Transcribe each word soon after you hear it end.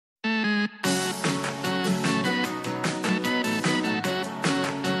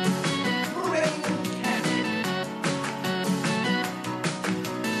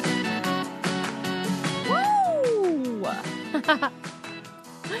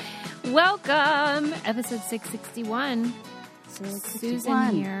Welcome, episode 661.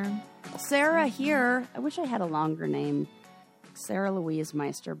 Susan here. Sarah here. I wish I had a longer name. Sarah Louise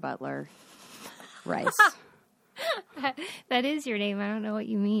Meister Butler Rice. That is your name. I don't know what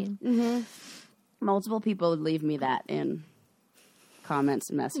you mean. Mm-hmm. Multiple people would leave me that in comments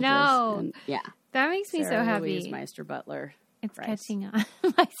and messages. No. And, yeah. That makes me Sarah so happy. Louise Meister Butler It's Rice. catching on.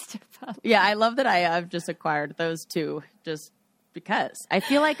 Meister Butler. Yeah, I love that I've just acquired those two just because. I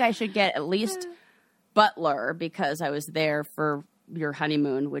feel like I should get at least Butler because I was there for your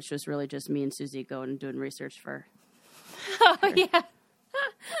honeymoon, which was really just me and Susie going and doing research for. Oh, yeah.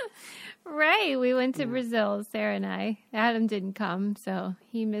 Right. We went to Brazil, Sarah and I. Adam didn't come, so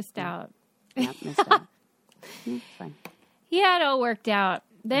he missed out. Yeah, missed out. Fine. He had it all worked out.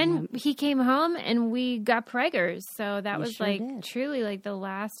 Then he came home and we got preggers. So that was truly like the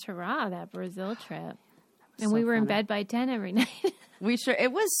last hurrah, that Brazil trip. And we were in bed by 10 every night.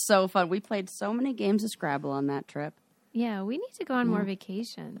 It was so fun. We played so many games of Scrabble on that trip. Yeah, we need to go on more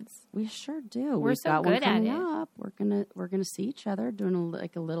vacations. We sure do. We're so got good one at it. up. We're gonna see each other doing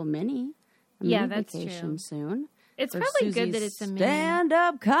a little mini. Yeah, that's vacation true. soon. It's For probably good Susie's that it's a mini.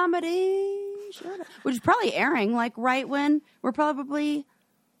 stand-up comedy, which is probably airing like right when we're probably.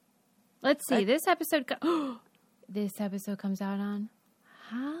 Let's see. This episode comes out on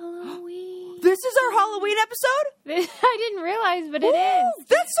Halloween. This is our Halloween episode. I didn't realize, but it is.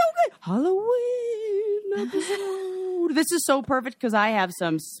 That's so good. Halloween episode. This is so perfect because I have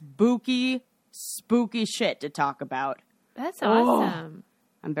some spooky shit to talk about. That's awesome.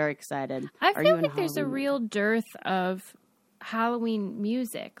 I'm very excited. I Are feel you like in there's a Halloween? real dearth of Halloween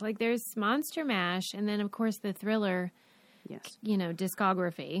music. Like there's Monster Mash, and then of course the Thriller, Yes.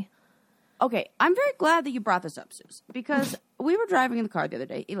 discography. Okay, I'm very glad that you brought this up, Suze, because we were driving in the car the other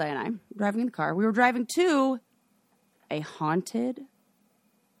day, Eli and I, driving in the car. We were driving to a haunted,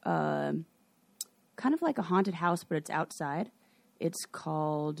 kind of like a haunted house, but it's outside. It's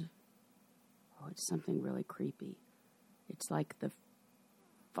called, it's something really creepy. It's like the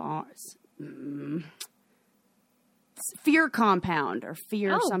Fear Compound or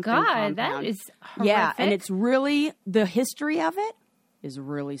Fear something compound. That is horrific. Yeah, and it's really, the history of it is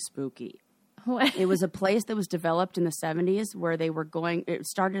really spooky. What? It was a place that was developed in the 70s where they were going, it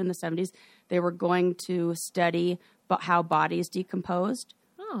started in the 70s, they were going to study how bodies decomposed.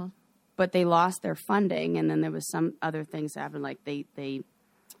 Oh. But they lost their funding, and then there was some other things that happened, like they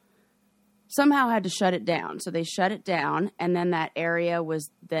somehow had to shut it down. So they shut it down, and then that area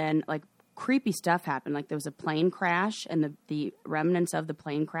was then, like, creepy stuff happened. Like there was a plane crash, and the remnants of the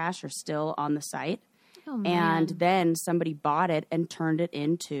plane crash are still on the site. Oh, man. And then somebody bought it and turned it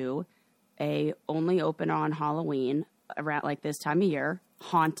into a only open on Halloween around like this time of year,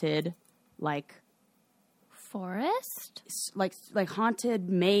 haunted, like forest, like haunted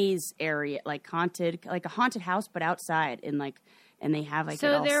maze area, like a haunted house, but outside and they have like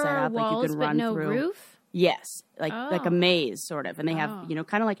so it all there set are up walls like you can run but no through. roof. Yes, like a maze sort of, and they have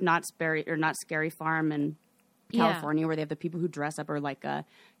kind of like Not Scary Farm in California, where they have the people who dress up, or like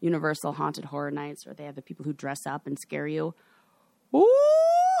Universal Haunted Horror Nights, or they have the people who dress up and scare you. Ooh,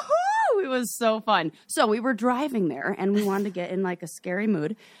 it was so fun. So we were driving there, and we wanted to get in like a scary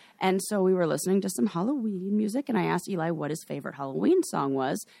mood, and so we were listening to some Halloween music, and I asked Eli what his favorite Halloween song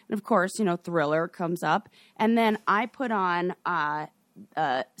was, and of course, Thriller comes up, and then I put on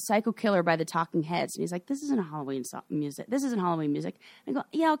Psycho Killer by the Talking Heads, and he's like, "This isn't a Halloween music. This isn't Halloween music." And I go,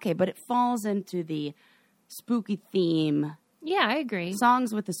 "Yeah, okay, but it falls into the spooky theme." Yeah, I agree.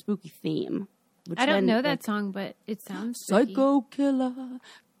 Songs with a spooky theme. Which I don't then, know that like, song, but it sounds spooky. Psycho Killer,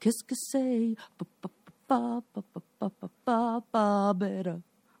 qu'est-ce que c'est? Better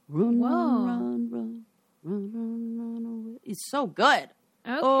run, Whoa. run away. It's so good. Okay.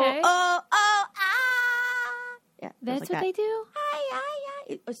 Oh, ah. Yeah, That's what they do?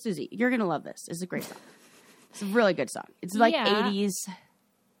 Susie, you're going to love this. It's a great song. It's a really good song. It's like 80s.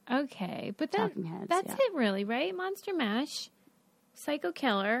 Okay, but Talking Heads, that's it really, right? Monster Mash, Psycho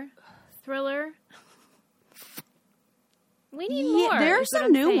Killer, Thriller. We need more. There are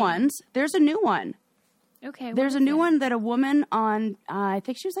some new ones. There's a new one. Okay. There's a new one that a woman on, I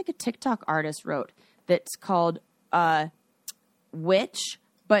think she was like a TikTok artist, wrote that's called Witch,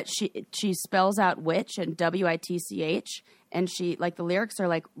 but she spells out witch and WITCH, and she, like, the lyrics are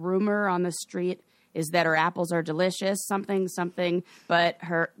like, rumor on the street is that her apples are delicious, something, but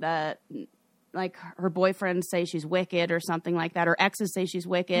her boyfriends say she's wicked or something like that. Her exes say she's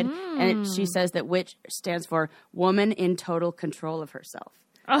wicked. And she says that witch stands for woman in total control of herself.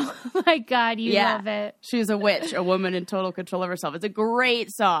 Oh, my God. You love it. She's a witch, a woman in total control of herself. It's a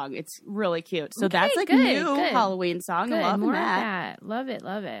great song. It's really cute. So that's like a new Halloween song. Good. Loving More that. of that. Love it.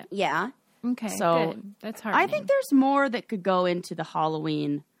 Love it. Yeah. Okay. So good. That's hard. I think there's more that could go into the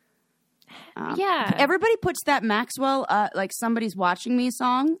Halloween. Yeah. Everybody puts that Maxwell, like Somebody's Watching Me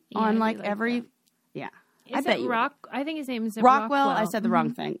song on like every. That. Yeah. I bet I think his name is Rockwell. I said the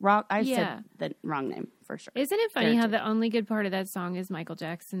wrong thing. I said the wrong name for sure. Isn't it funny how the only good part of that song is Michael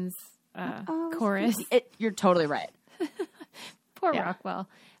Jackson's chorus? You're totally right. Poor Rockwell.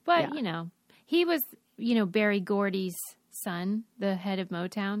 But, he was, Berry Gordy's son, the head of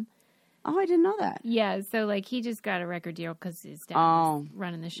Motown. Oh, I didn't know that. Yeah, so like he just got a record deal because his dad was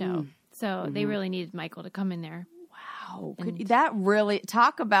running the show. So they really needed Michael to come in there. Wow. That really,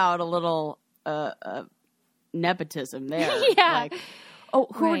 talk about a little nepotism there. Yeah. Like,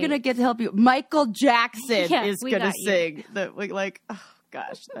 who are going to get to help you? Michael Jackson is going to sing. Oh,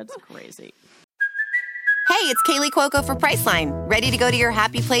 gosh, that's crazy. Hey, it's Kaylee Cuoco for Priceline. Ready to go to your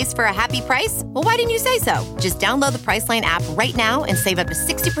happy place for a happy price? Well, why didn't you say so? Just download the Priceline app right now and save up to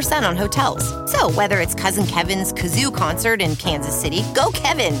 60% on hotels. So whether it's Cousin Kevin's Kazoo Concert in Kansas City, go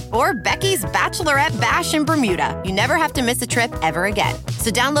Kevin, or Becky's Bachelorette Bash in Bermuda, you never have to miss a trip ever again.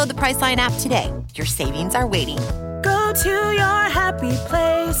 So download the Priceline app today. Your savings are waiting. Go to your happy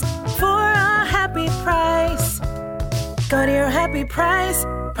place for a happy price. Go to your happy price,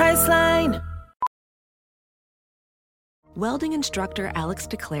 Priceline. Welding instructor Alex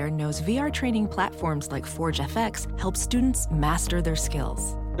DeClaire knows VR training platforms like Forge FX help students master their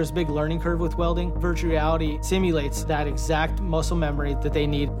skills. There's a big learning curve with welding. Virtual reality simulates that exact muscle memory that they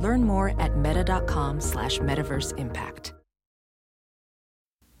need. Learn more at meta.com/metaverseimpact.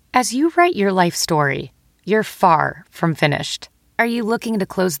 As you write your life story, you're far from finished. Are you looking to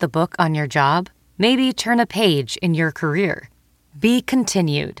close the book on your job? Maybe turn a page in your career? Be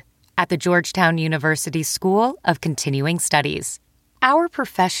continued at the Georgetown University School of Continuing Studies. Our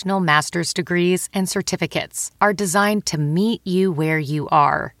professional master's degrees and certificates are designed to meet you where you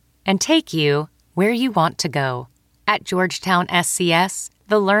are and take you where you want to go. At Georgetown SCS,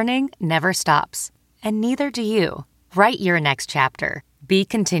 the learning never stops, and neither do you. Write your next chapter. Be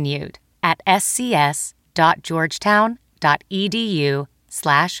continued at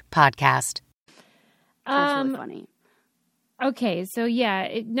scs.georgetown.edu/podcast. That's really funny. Okay, so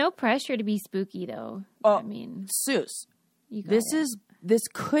no pressure to be spooky though. I mean, Seuss, this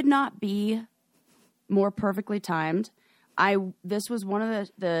could not be more perfectly timed. This was one of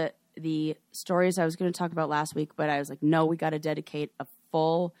the stories I was going to talk about last week, but I was like, no, we got to dedicate a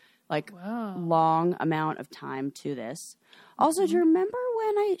full long amount of time to this. Also, do you remember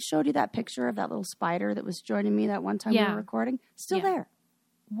when I showed you that picture of that little spider that was joining me that one time we were recording? Still there.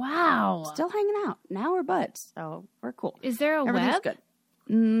 Wow. Still hanging out. Now we're buds, so we're cool. Is there a Everything's web? Good.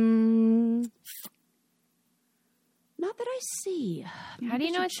 Not that I see. How do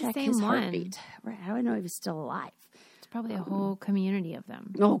you know it's the same one? How do I know if he's still alive? It's probably a whole community of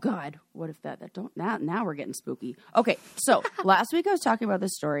them. Oh God, what if that don't now we're getting spooky. Okay, so last week I was talking about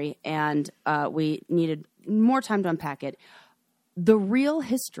this story, and we needed more time to unpack it. The real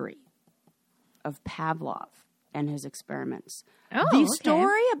history of Pavlov and his experiments. The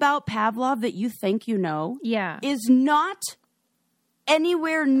story about Pavlov that you think you know is not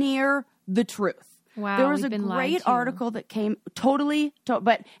anywhere near the truth. Wow, there was a great article that came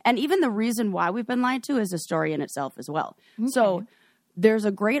and even the reason why we've been lied to is a story in itself as well. Okay. So there's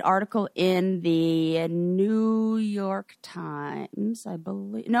a great article in the New York Times, I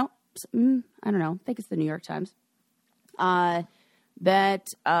believe. No, I don't know. I think it's the New York Times. I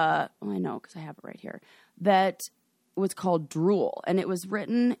know because I have it right here. That was called Drool, and it was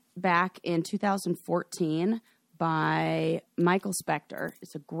written back in 2014 by Michael Spector.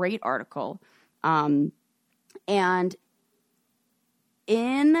 It's a great article. And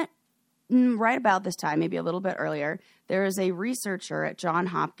in right about this time, maybe a little bit earlier, there is a researcher at Johns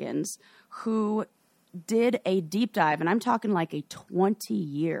Hopkins who did a deep dive, and I'm talking like a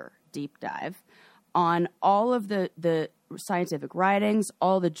 20-year deep dive on all of the scientific writings,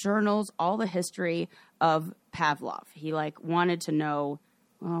 all the journals, all the history of Pavlov. He wanted to know,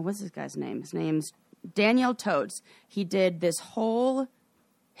 what's this guy's name? His name's Daniel Todes. He did this whole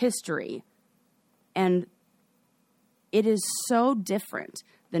history, and it is so different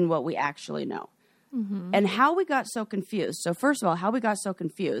than what we actually know. Mm-hmm. And how we got so confused. So first of all, how we got so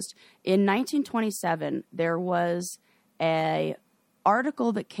confused. In 1927, there was a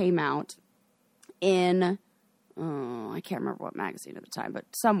article that came out in, I can't remember what magazine at the time, but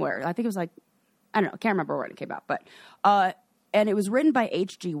somewhere. I think it was I don't know, I can't remember when it came out. But and it was written by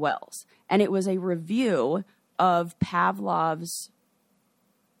H.G. Wells. And it was a review of Pavlov's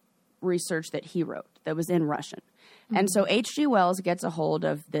research that he wrote that was in Russian. Mm-hmm. And so H.G. Wells gets a hold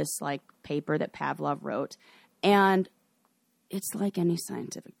of this like paper that Pavlov wrote, and it's like any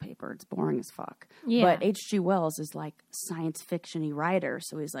scientific paper. It's boring as fuck. Yeah. But H.G. Wells is like science fiction-y writer.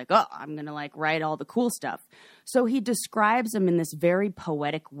 So he's like, oh, I'm going to like write all the cool stuff. So he describes him in this very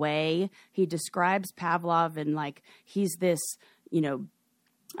poetic way. He describes Pavlov and like he's this,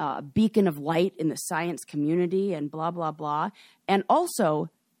 beacon of light in the science community and blah, blah, blah. And also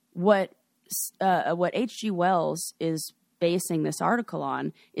what H.G. Wells is basing this article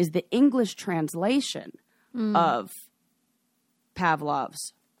on is the English translation of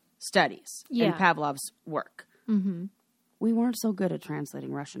Pavlov's studies and Pavlov's work. Mm-hmm. We weren't so good at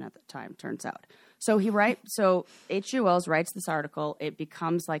translating Russian at the time, turns out. So H.G. Wells writes this article. It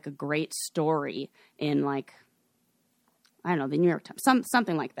becomes like a great story in like, I don't know, the New York Times,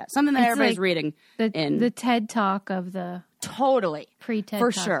 something like that. Something that everybody's like reading. The TED Talk of the pre-TED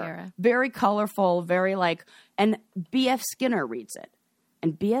for Talk sure. Era. Very colorful, very like, and B.F. Skinner reads it.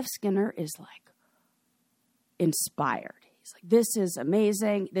 And B.F. Skinner is like inspired. He's like, this is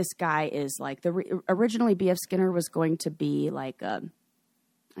amazing. This guy is like originally B.F. Skinner was going to be like an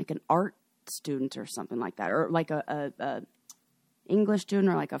art student or something like that, or like a English student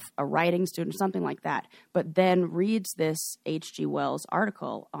or like a writing student or something like that. But then reads this H.G. Wells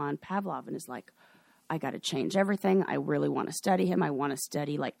article on Pavlov and is like, I got to change everything. I really want to study him. I want to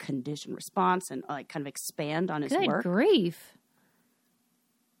study like conditioned response and like kind of expand on his work. Good grief.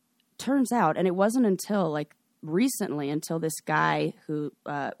 Turns out, and it wasn't until like recently, until this guy who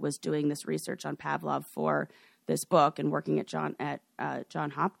was doing this research on Pavlov for this book and working at John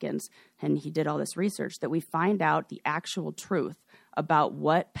Hopkins, and he did all this research, that we find out the actual truth about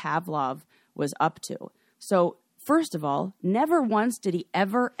what Pavlov was up to. So, first of all, never once did he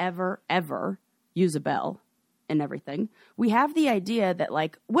ever use a bell and everything. We have the idea that,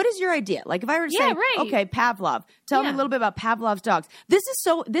 like, what is your idea? Like, if I were to say, okay, Pavlov, tell me a little bit about Pavlov's dogs.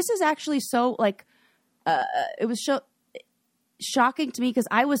 This is actually so, like, it was shocking to me because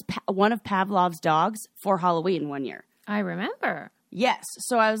I was one of Pavlov's dogs for Halloween one year. I remember. Yes.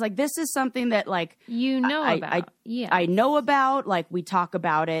 So I was like, this is something that like about. I know about. Like we talk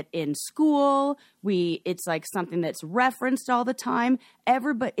about it in school. It's like something that's referenced all the time.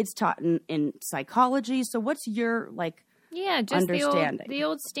 Everybody, it's taught in psychology. So what's your like just understanding? The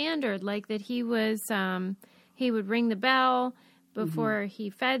old standard, like that he was he would ring the bell before he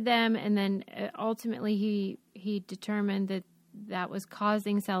fed them, and then ultimately he determined that was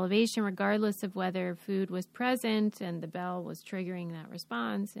causing salivation regardless of whether food was present, and the bell was triggering that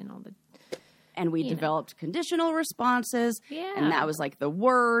response and all the... And we developed conditional responses, and that was like the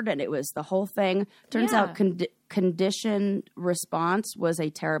word, and it was the whole thing. Turns out conditioned response was a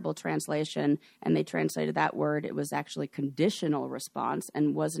terrible translation, and they translated that word. It was actually conditional response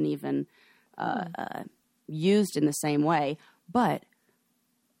and wasn't even used in the same way. But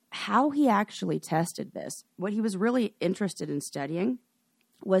how he actually tested this, what he was really interested in studying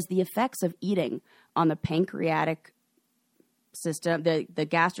was the effects of eating on the pancreatic system, the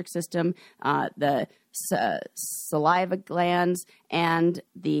gastric system, the saliva glands, and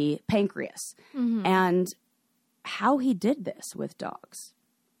the pancreas. Mm-hmm. And how he did this with dogs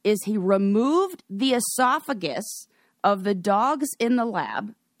is he removed the esophagus of the dogs in the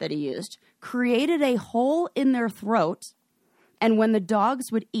lab that he used, created a hole in their throat, and when the dogs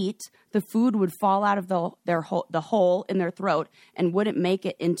would eat, the food would fall out of the hole in their throat and wouldn't make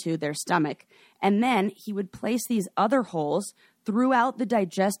it into their stomach. And then he would place these other holes throughout the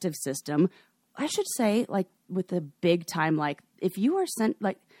digestive system. I should say, like, with a big time, like, if you are sent,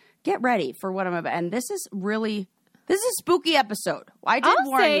 like, get ready for what I'm about. And this is a spooky episode. I did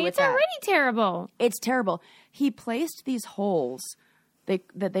warn you with that. It's already terrible. It's terrible. He placed these holes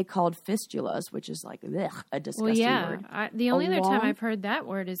that they called fistulas, which is like a disgusting word. The only other time I've heard that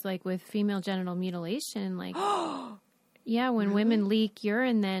word is like with female genital mutilation. Like, when women leak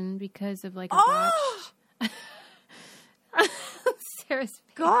urine then because of like a botch. Sarah's face.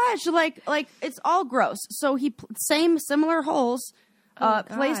 Gosh, like it's all gross. So he similar holes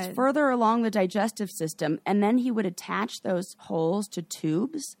placed further along the digestive system, and then he would attach those holes to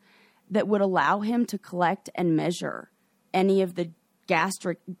tubes that would allow him to collect and measure any of the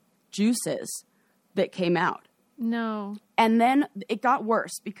gastric juices that came out. No. And then it got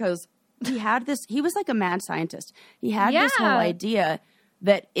worse because he was like a mad scientist. He had this whole idea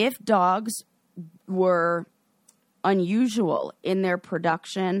that if dogs were unusual in their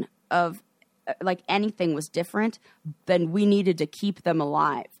production of, like anything was different, then we needed to keep them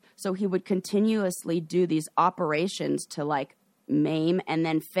alive. So he would continuously do these operations to like maim and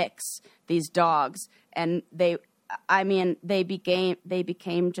then fix these dogs. And I mean, they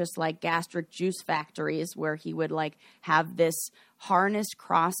became just like gastric juice factories where he would like have this harnessed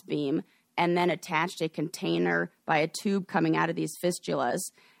crossbeam and then attached a container by a tube coming out of these fistulas.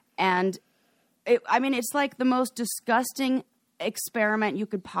 And it's like the most disgusting experiment you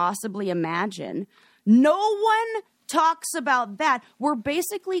could possibly imagine. No one talks about that. We're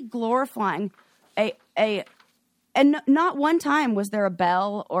basically glorifying and not one time was there a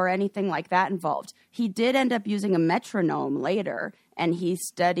bell or anything like that involved. He did end up using a metronome later, and he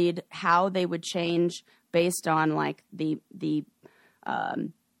studied how they would change based on like the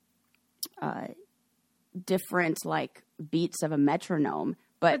different like beats of a metronome.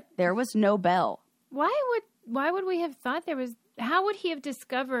 But there was no bell. Why would we have thought there was? How would he have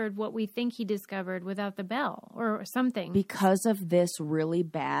discovered what we think he discovered without the bell or something? Because of this really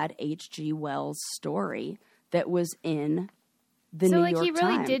bad H.G. Wells story that was in the New York Times. So, he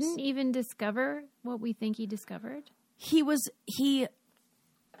really didn't even discover what we think he discovered? He was a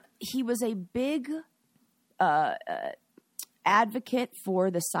big advocate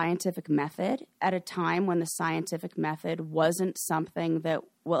for the scientific method at a time when the scientific method wasn't something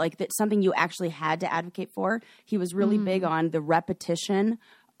something you actually had to advocate for. He was really big on the repetition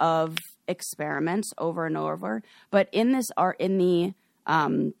of experiments over and over. But in this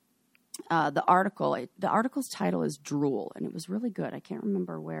the article's title is Drool, and it was really good. I can't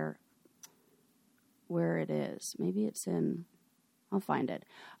remember where it is. Maybe it's I'll find it.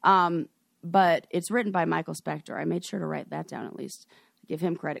 But it's written by Michael Spector. I made sure to write that down at least, give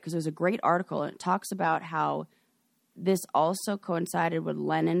him credit, because it was a great article, and it talks about how this also coincided when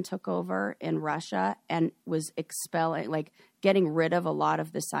Lenin took over in Russia and was getting rid of a lot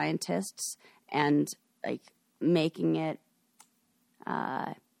of the scientists and like making it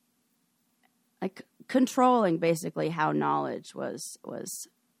controlling basically how knowledge was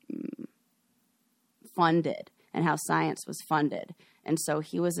funded and how science was funded. And so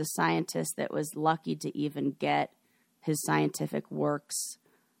he was a scientist that was lucky to even get his scientific works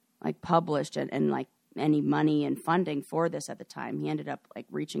like published and like any money and funding for this at the time. He ended up like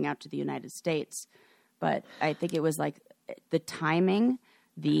reaching out to the United States. But I think it was like the timing,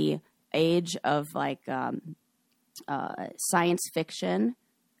 the age of like science fiction,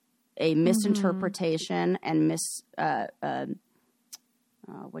 a misinterpretation and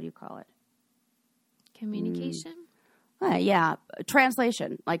what do you call it? Communication?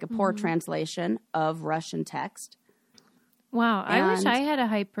 Translation, like a poor translation of Russian text. Wow, I wish I had a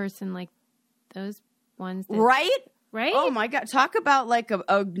hype person like those ones. Right? Right? Oh my God, talk about like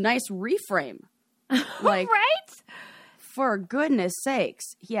a nice reframe. Like, right? For goodness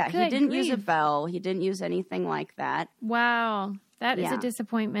sakes. Yeah, Good he didn't grief. use a bell. He didn't use anything like that. Wow, that is a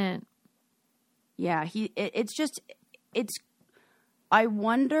disappointment. Yeah, I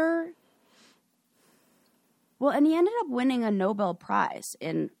wonder. Well, and he ended up winning a Nobel Prize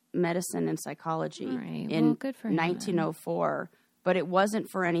in medicine and psychology in good for him, 1904, but it wasn't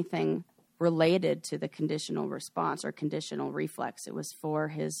for anything related to the conditional response or conditional reflex. It was for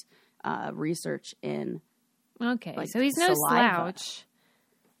his research in so he's no slouch.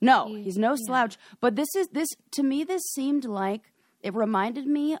 No, he's no slouch. But this to me, this seemed like it reminded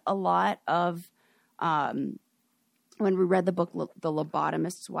me a lot of when we read the book The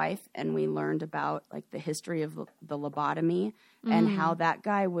Lobotomist's Wife, and we learned about like the history of the lobotomy and how that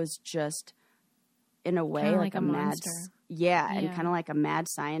guy was just in a way like a mad monster. And kind of like a mad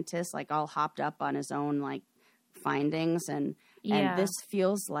scientist, like all hopped up on his own like findings, and this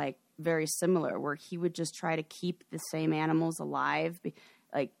feels like very similar, where he would just try to keep the same animals alive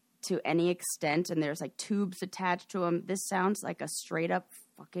like to any extent, and there's like tubes attached to them. This sounds like a straight up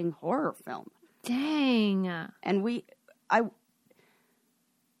fucking horror film. Dang. And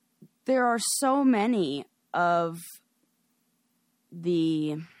there are so many of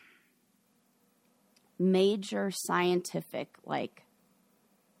the major scientific, like,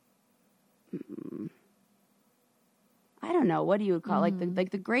 I don't know, what do you would call it? Like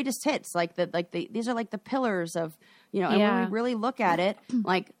the greatest hits, these are like the pillars of, and when we really look at it,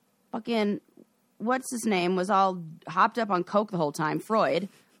 like fucking, what's his name was all hopped up on coke the whole time, Freud.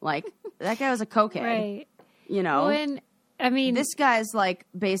 Like, that guy was a cokehead. Right. This guy's like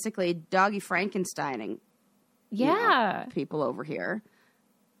basically doggy Frankensteining. Yeah. People over here.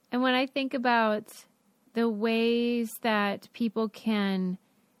 And when I think about the ways that people can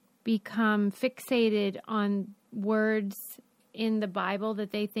become fixated on words in the Bible that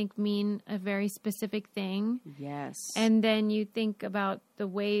they think mean a very specific thing. Yes. And then you think about the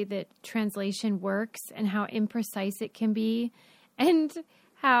way that translation works and how imprecise it can be and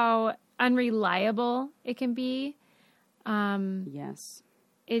how unreliable it can be. Yes.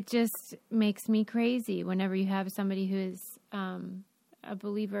 it just makes me crazy whenever you have somebody who is a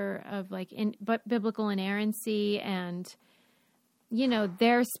believer of like biblical inerrancy and, you know,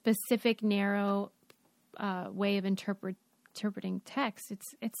 their specific narrow way of interpreting text.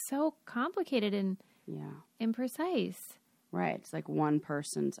 It's so complicated and imprecise. Right. It's like one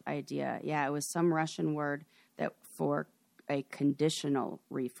person's idea. Yeah, it was some Russian word that for a conditional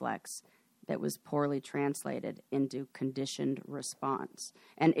reflex that was poorly translated into conditioned response.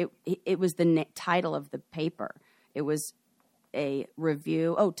 And it was the title of the paper. It was a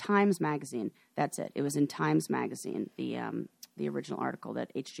review. Oh, Times Magazine. That's it. It was in Times Magazine, the original article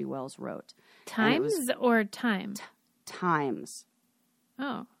that H.G. Wells wrote. Times or Time? Times.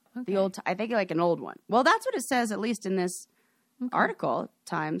 Oh, okay. The old, I think like an old one. Well, that's what it says, at least in this article,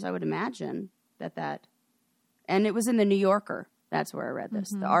 Times, I would imagine that. And it was in the New Yorker. That's where I read this.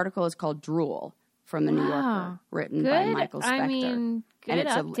 The article is called Drool from the New Yorker, written by Michael Spector. I mean, good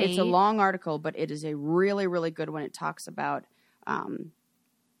and it's a long article, but it is a really, really good one. It talks about,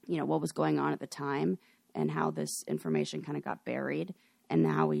 what was going on at the time and how this information kind of got buried, and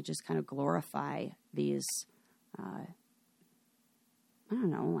now we just kind of glorify these,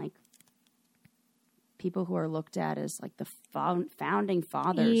 like people who are looked at as like the founding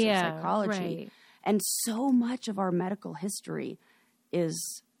fathers of psychology. Right. And so much of our medical history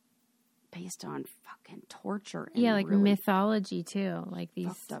is based on fucking torture. And like really mythology too. Like these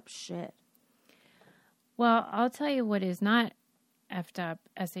fucked up shit. Well, I'll tell you what is not effed up,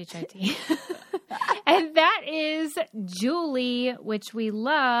 SHIT. And that is Julie, which we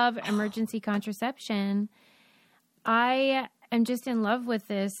love, emergency contraception. I am just in love with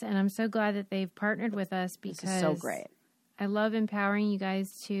this, and I'm so glad that they've partnered with us because this is so great. I love empowering you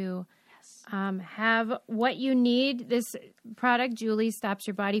guys to have what you need. This product, Julie, stops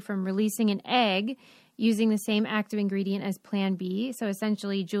your body from releasing an egg using the same active ingredient as Plan B. So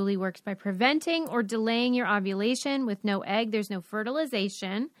essentially, Julie works by preventing or delaying your ovulation. With no egg, there's no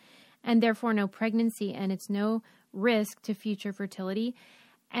fertilization and therefore no pregnancy, and it's no risk to future fertility.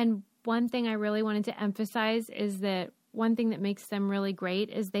 And one thing I really wanted to emphasize is that one thing that makes them really great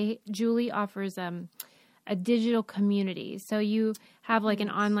is Julie offers a digital community. So you have like an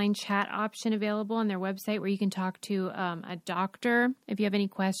online chat option available on their website where you can talk to a doctor if you have any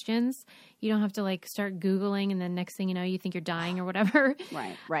questions. You don't have to like start Googling and then next thing you know, you think you're dying or whatever.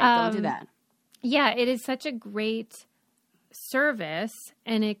 Right. Don't do that. Yeah, it is such a great service,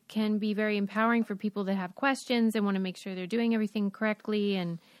 and it can be very empowering for people that have questions and want to make sure they're doing everything correctly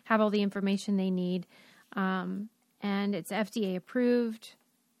and have all the information they need. And it's FDA approved.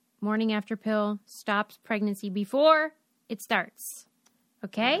 Morning after pill, stops pregnancy before it starts.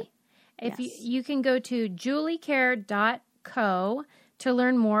 Okay? If you can go to juliecare.co to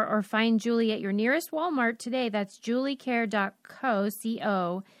learn more, or find Julie at your nearest Walmart today. That's juliecare.co,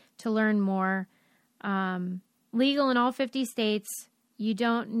 C-O, to learn more. Legal in all 50 states. You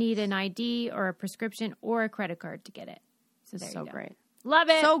don't need an ID or a prescription or a credit card to get it. So there you go. Great. Love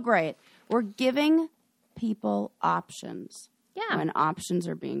it. So great. We're giving people options. Yeah. When options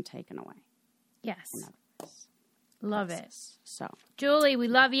are being taken away. Yes. Love it. So, Julie, we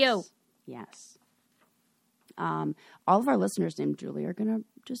love you. Yes. All of our listeners named Julie are going to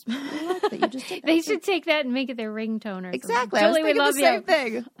just like that. You just take that. They should take that and make it their ringtone or exactly. something. Julie, we love the same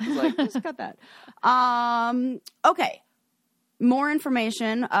thing. I was like, just cut that. Okay. More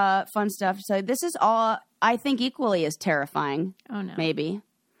information, fun stuff. So this is all, I think, equally as terrifying. Oh, no. Maybe.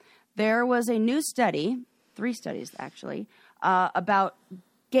 There was a new study, 3 studies actually, about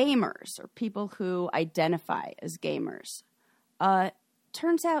gamers or people who identify as gamers.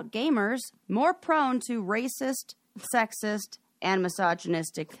 Turns out gamers more prone to racist, sexist, and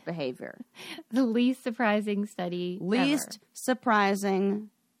misogynistic behavior. The least surprising study ever. Surprising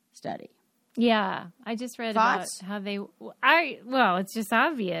study. Yeah, I just read Thoughts? About how it's just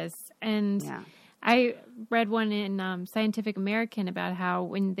obvious. And I read one in Scientific American about how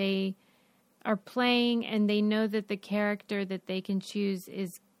when they are playing and they know that the character that they can choose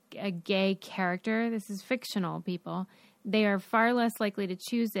is a gay character, this is fictional, people, they are far less likely to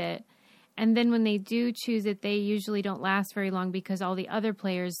choose it. And then when they do choose it, they usually don't last very long because all the other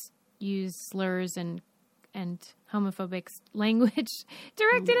players use slurs and homophobic language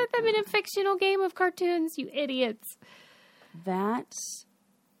directed at them in a fictional game of cartoons, you idiots. That's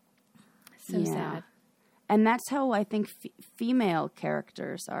so sad. And that's how I think female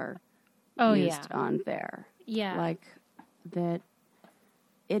characters are used on there. Yeah. Like that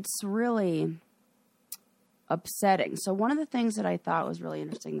it's really upsetting. So one of the things that I thought was really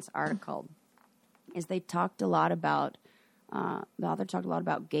interesting in this article is they talked a lot about, the author talked a lot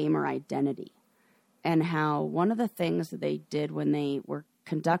about gamer identity and how one of the things that they did when they were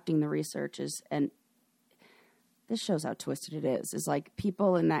conducting the research is, and this shows how twisted it is like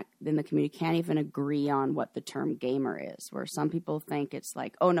people in the community can't even agree on what the term gamer is, where some people think it's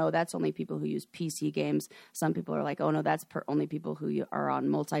like, oh no, that's only people who use PC games. Some people are like, oh no, that's only people who are on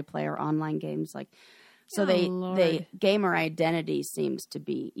multiplayer online games. Like, so they gamer identity seems to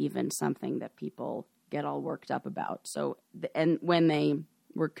be even something that people get all worked up about. So, and when they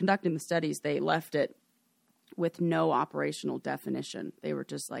were conducting the studies, they left it with no operational definition. They were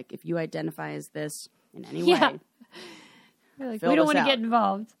just like, if you identify as this in any way, like, we don't want to get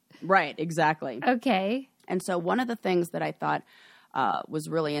involved. Right, exactly. Okay. And so one of the things that I thought was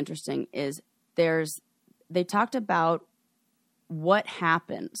really interesting is they talked about what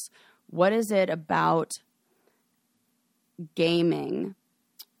happens. What is it about gaming,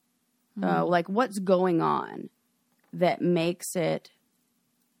 like what's going on that makes it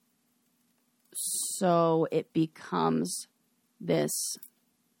so it becomes this,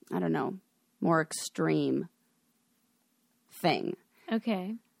 I don't know, more extreme thing.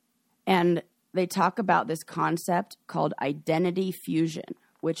 Okay. And they talk about this concept called identity fusion,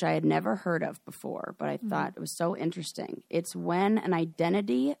 which I had never heard of before, but I thought it was so interesting. It's when an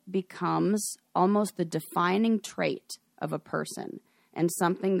identity becomes almost the defining trait of a person and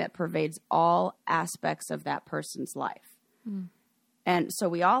something that pervades all aspects of that person's life. And so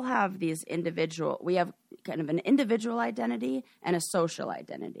we all have we have kind of an individual identity and a social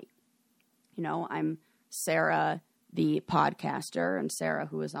identity. You know, I'm Sarah, the podcaster, and Sarah,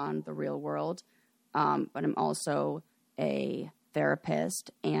 who is on The Real World. But I'm also a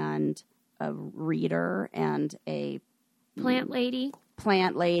therapist and a reader and a plant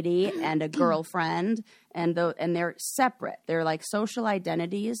lady and a girlfriend. And they're separate. They're like social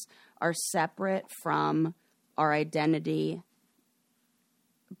identities are separate from our identity,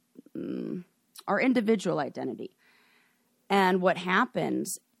 our individual identity. And what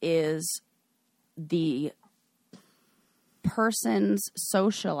happens is the person's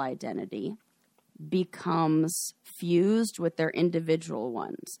social identity becomes fused with their individual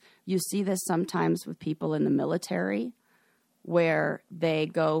ones. You see this sometimes with people in the military, where they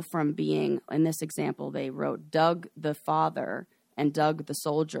go from being, in this example, they wrote Doug the father and Doug the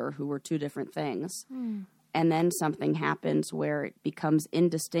soldier, who were two different things. And then something happens where it becomes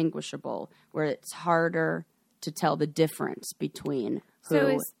indistinguishable, where it's harder to tell the difference between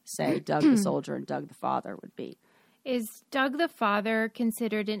who, say, Doug the soldier and Doug the father would be. Is Doug the father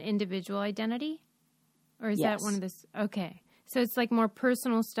considered an individual identity? Or is that one of the... Okay. So it's like more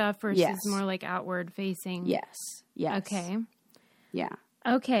personal stuff versus more like outward facing. Yes. Okay. Yeah.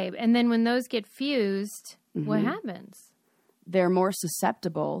 Okay. And then when those get fused, what happens? They're more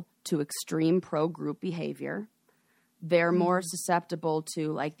susceptible to extreme pro-group behavior. They're more susceptible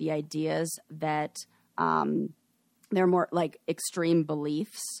to like the ideas that they're more like extreme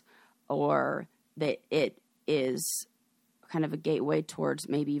beliefs, or that it is kind of a gateway towards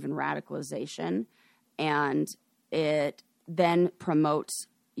maybe even radicalization. And it then promotes,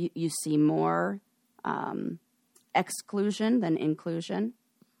 you see more exclusion than inclusion.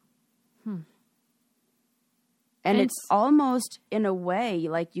 And it's almost, in a way,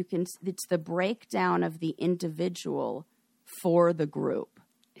 like it's the breakdown of the individual for the group.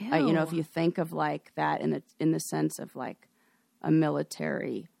 You know, if you think of like that in the sense of like a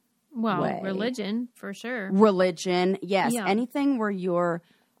military way. Religion, for sure. Religion, yes. Yeah. Anything where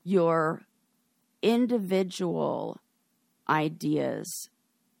your individual ideas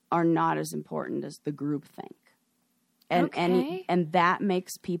are not as important as the group think. And that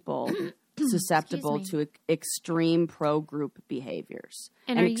makes people susceptible to extreme pro-group behaviors.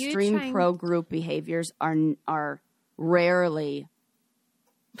 And extreme pro-group behaviors are rarely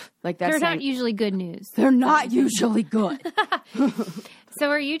like that. They're not usually good news. They're not usually good. So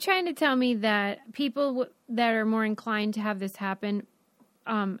are you trying to tell me that people that are more inclined to have this happen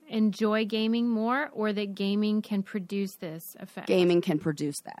enjoy gaming more, or that gaming can produce this effect? Gaming can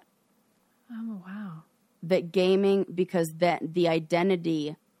produce that. Oh, wow. That gaming, because the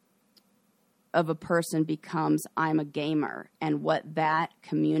identity of a person becomes, I'm a gamer, and what that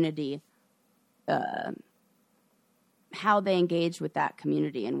community, how they engage with that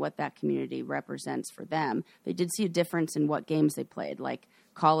community and what that community represents for them. They did see a difference in what games they played. Like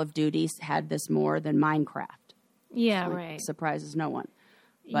Call of Duty had this more than Minecraft. Yeah, right. Surprises no one.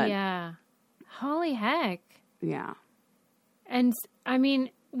 But, yeah. Holy heck. Yeah. And I mean,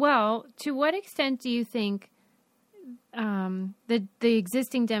 well, to what extent do you think the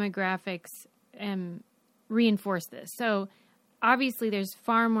existing demographics reinforce this? So obviously there's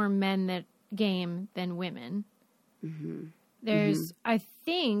far more men that game than women. There's, I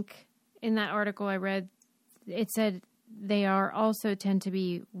think in that article I read, it said they are also tend to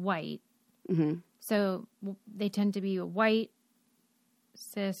be white. Mm-hmm. So they tend to be white,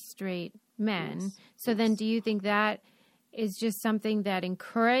 cis, straight men. Yes. So then do you think that is just something that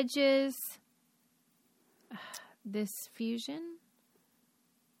encourages this fusion?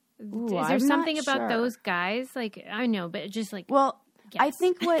 Ooh, is there I'm something not about sure. those guys? Like, I know, but just like... Well, guess. I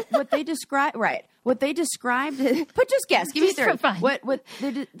think what they describe, right? What they described, but just guess. Give me Just a theory. for fun. What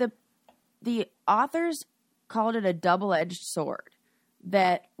the authors called it a double-edged sword.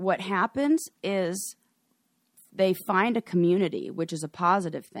 That what happens is they find a community, which is a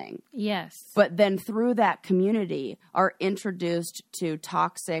positive thing. Yes. But then through that community are introduced to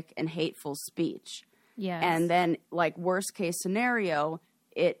toxic and hateful speech. Yes. And then, like, worst case scenario,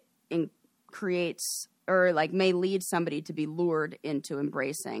 it creates or like may lead somebody to be lured into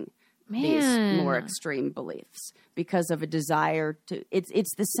embracing these more extreme beliefs because of a desire to.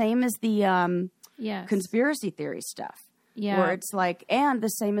 It's the same as the conspiracy theory stuff. Yeah. Where it's like, and the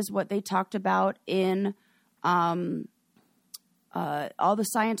same as what they talked about in all the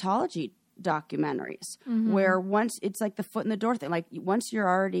Scientology documentaries, where once it's like the foot in the door thing, like once you're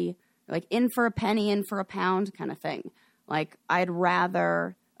already like in for a penny, in for a pound kind of thing. Like I'd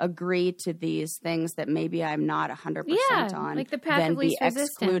rather agree to these things that maybe I'm not 100% on like the path than of be least resistance.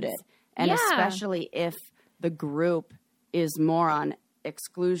 excluded. And especially if the group is more on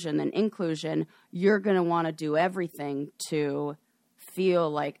exclusion than inclusion, you're going to want to do everything to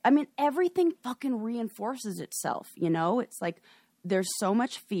feel like, I mean, everything fucking reinforces itself, you know? It's like there's so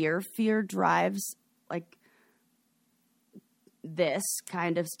much fear. Fear drives like this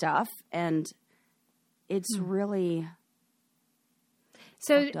kind of stuff, and it's really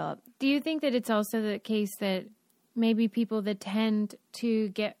fucked up. Do you think that it's also the case that maybe people that tend to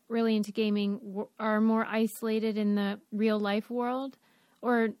get really into gaming are more isolated in the real life world?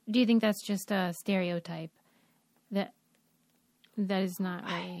 Or do you think that's just a stereotype that is not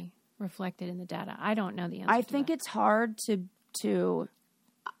really reflected in the data? I don't know the answer. I think it's hard to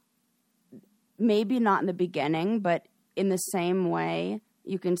maybe not in the beginning, but in the same way,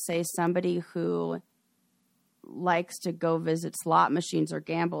 you can say somebody who likes to go visit slot machines or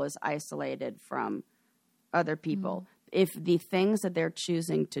gamble is isolated from other people. If the things that they're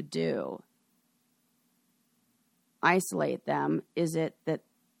choosing to do isolate them, is it that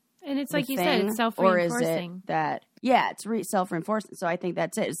and it's like you said, it's self-reinforcing. Or is it that it's self-reinforcing? So I think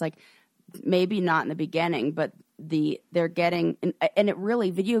that's it. It's like maybe not in the beginning, but they're getting and it really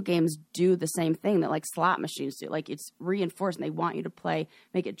video games do the same thing that like slot machines do. Like it's reinforcing. They want you to play,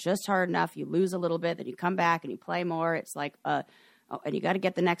 make it just hard enough. You lose a little bit, then you come back and you play more. It's like and you got to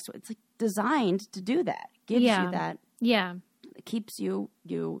get the next one. It's like designed to do that. Gives you that. Yeah. It keeps you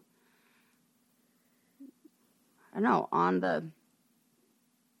I don't know,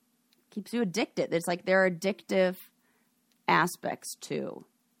 keeps you addicted. It's like there are addictive aspects to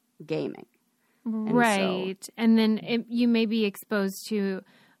gaming. Right. And then you may be exposed to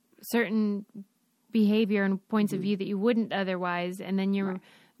certain behavior and points of view that you wouldn't otherwise. And then you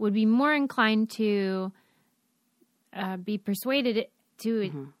would be more inclined to be persuaded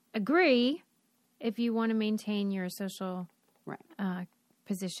to agree if you want to maintain your social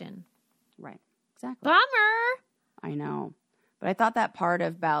position. Right. Exactly. Bummer. I know. But I thought that part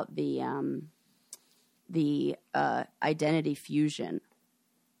about the identity fusion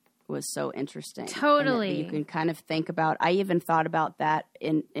was so interesting. Totally. You can kind of think about, I even thought about that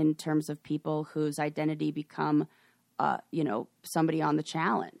in terms of people whose identity become, somebody on the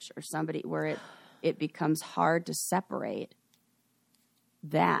challenge or somebody where it becomes hard to separate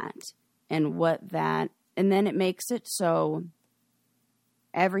that and and then it makes it so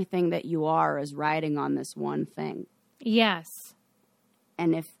everything that you are is riding on this one thing. Yes.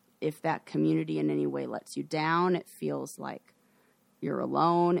 And if that community in any way lets you down, it feels like you're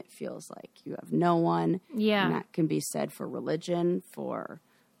alone. It feels like you have no one. Yeah. And that can be said for religion, for,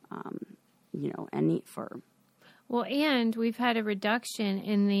 Well, and we've had a reduction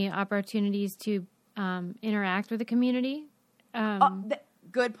in the opportunities to interact with the community.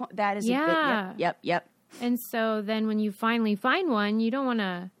 Good point. That is a good, yep. And so then when you finally find one, you don't want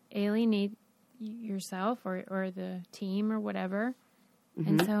to alienate yourself or the team or whatever.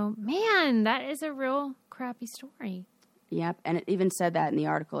 And so, man, that is a real crappy story. Yep. And it even said that in the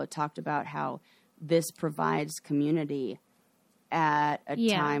article. It talked about how this provides community at a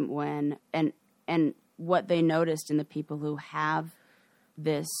time when, and what they noticed in the people who have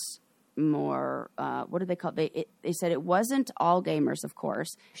this more, what do they call it? They said it wasn't all gamers, of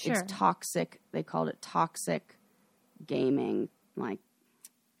course. Sure. It's toxic. They called it toxic gaming, like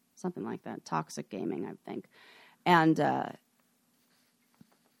something like that. Toxic gaming, I think. And,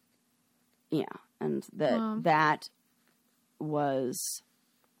 and that was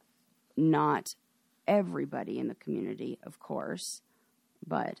not everybody in the community, of course,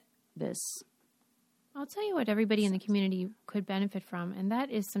 but this. I'll tell you what everybody in the community could benefit from, and that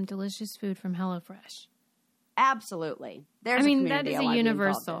is some delicious food from HelloFresh. Absolutely. That is a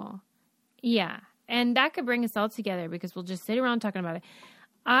universal. Yeah. And that could bring us all together because we'll just sit around talking about it.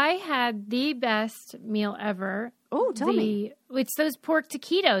 I had the best meal ever. Oh, tell me. It's those pork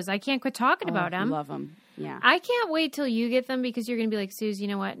taquitos. I can't quit talking about them. I love them. Yeah. I can't wait till you get them because you're going to be like, Suze, you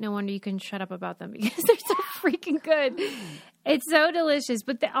know what? No wonder you can shut up about them because they're so freaking good. It's so delicious.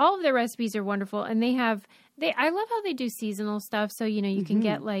 But all of their recipes are wonderful. And I love how they do seasonal stuff. So, you can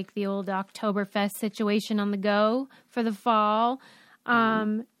get like the old Oktoberfest situation on the go for the fall.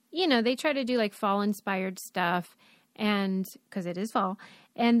 They try to do like fall inspired stuff. And because it is fall,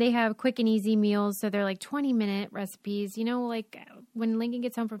 and they have quick and easy meals. So they're like 20-minute recipes, like when Lincoln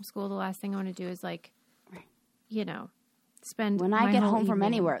gets home from school, the last thing I want to do is spend when I get home from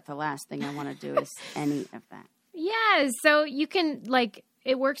anywhere, the last thing I want to do is any of that. Yes. So you can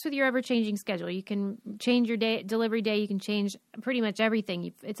it works with your ever-changing schedule. You can change your delivery day. You can change pretty much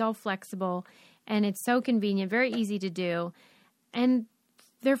everything. It's all flexible and it's so convenient, very easy to do. And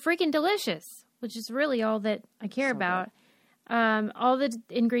they're freaking delicious, which is really all that I care about. All the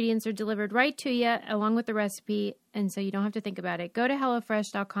ingredients are delivered right to you along with the recipe, and so you don't have to think about it. Go to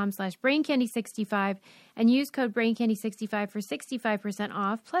HelloFresh.com/BrainCandy65 and use code BrainCandy65 for 65%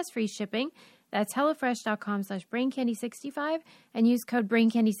 off plus free shipping. That's HelloFresh.com/BrainCandy65 and use code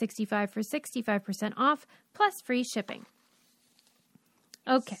BrainCandy65 for 65% off plus free shipping.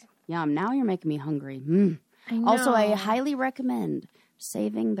 Okay. Yum. Now you're making me hungry. I know. Also, I highly recommend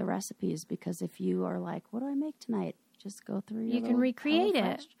saving the recipes because if you are like, what do I make tonight? Just go through your You can recreate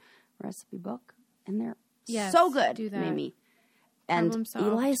it. Recipe book, and they're Yes, so good, do that. Mimi. And Problem solved.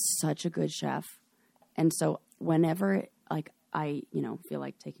 Eli is such a good chef, and so whenever I feel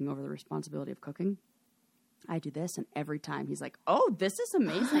like taking over the responsibility of cooking, I do this, and every time he's like, "Oh, this is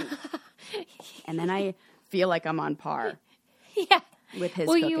amazing," and then I feel like I'm on par. Yeah, with his.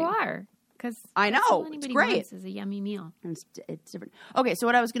 Well, cooking. you are. Because I know, all it's anybody great. wants is a yummy meal. It's different. Okay, so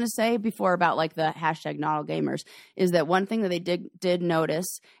what I was going to say before about like the hashtag not all gamers is that one thing that they did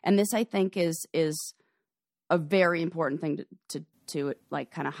notice, and this I think is a very important thing to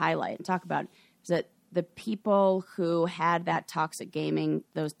like kind of highlight and talk about, is that the people who had those toxic gaming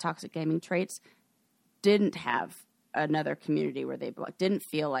traits didn't have another community where they belong, didn't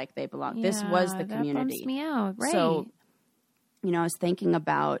feel like they belonged. Yeah, this was the that community. bumps me out. Right. So, I was thinking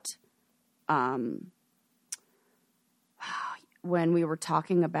about when we were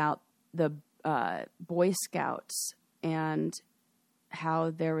talking about the Boy Scouts and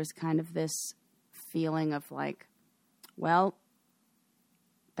how there was kind of this feeling of like, well,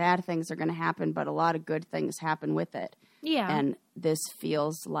 bad things are going to happen, but a lot of good things happen with it. Yeah. And this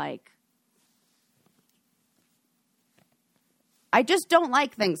feels like, I just don't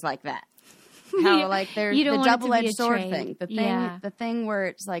like things like that. How like there's the double-edged sword thing. The thing where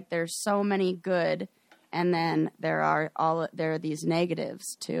it's like there's so many good, and then there are these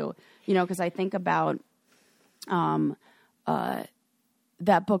negatives too. Because I think about that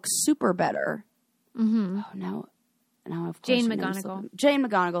book Super Better. Mm-hmm. Oh no, of course Jane McGonigal. Jane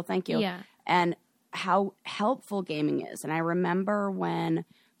McGonigal, thank you. Yeah. And how helpful gaming is. And I remember when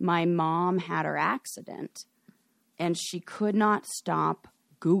my mom had her accident, and she could not stop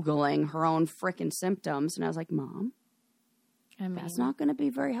Googling her own frickin' symptoms. And I was like, Mom, that's not going to be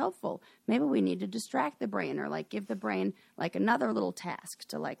very helpful. Maybe we need to distract the brain or like give the brain like another little task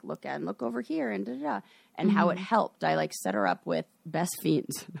to like look at and look over here and da-da-da. And how it helped. I like set her up with Best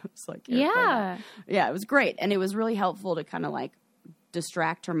Fiends. I was like, yeah, it was great. And it was really helpful to kind of like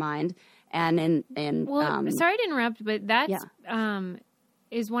distract her mind. And sorry to interrupt, but that's,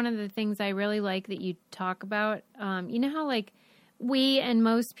 is one of the things I really like that you talk about. You know how like, we and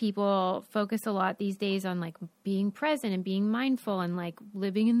most people focus a lot these days on like being present and being mindful and like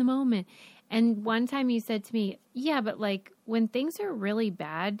living in the moment. And one time you said to me, yeah, but like when things are really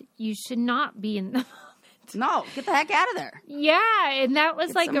bad, you should not be in the moment. No, get the heck out of there. Yeah. And that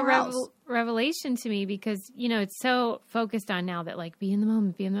was Get like a revelation to me because, it's so focused on now that like be in the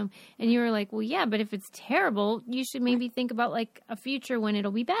moment. And you were like, well, yeah, but if it's terrible, you should maybe think about like a future when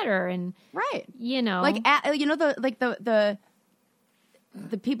it'll be better. And right. Like,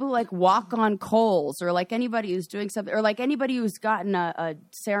 the people who like walk on coals or like anybody who's doing something or like anybody who's gotten a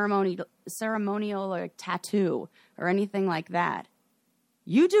ceremonial or tattoo or anything like that.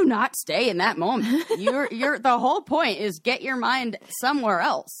 You do not stay in that moment. You're the whole point is get your mind somewhere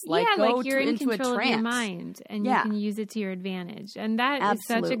else. Like go like you're in into control a trance. Of your mind and you can use it to your advantage. And that is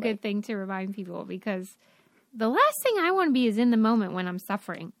such a good thing to remind people because The last thing I want to be is in the moment when I'm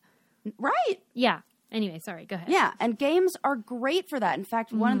suffering. Right. Yeah. Anyway, sorry. Go ahead. Yeah, and games are great for that. In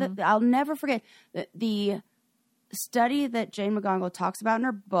fact, one of the I'll never forget the study that Jane McGonigal talks about in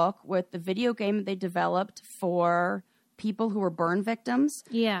her book with the video game that they developed for people who were burn victims.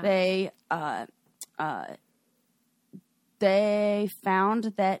 Yeah. They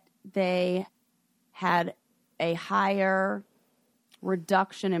found that they had a higher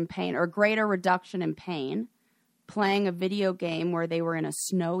reduction in pain or greater reduction in pain playing a video game where they were in a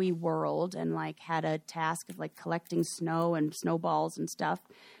snowy world and like had a task of like collecting snow and snowballs and stuff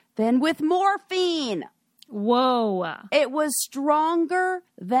than with morphine. Whoa. It was stronger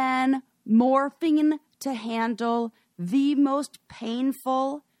than morphine to handle the most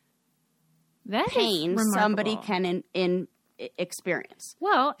painful pain somebody can experience.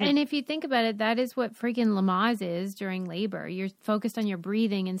 Well, and if you think about it, that is what freaking Lamaze is during labor. You're focused on your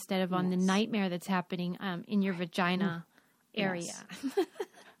breathing instead of on the nightmare that's happening in your vagina area. Yes.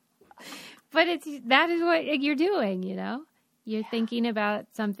 But that is what you're doing, you know? You're thinking about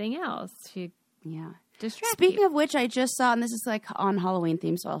something else to distract Speaking you. of which, I just saw, and this is like on Halloween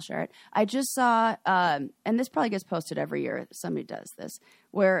theme, so I'll share it. I just saw, and this probably gets posted every year. Somebody does this,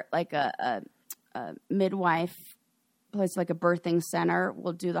 where like a midwife place like a birthing center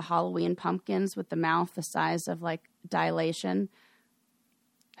will do the Halloween pumpkins with the mouth the size of like dilation.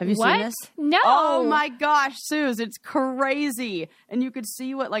 Have you seen this? No. Oh my gosh, Suze, it's crazy. And you could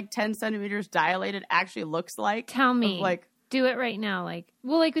see what like 10 centimeters dilated actually looks like. Tell me. Like, do it right now. Like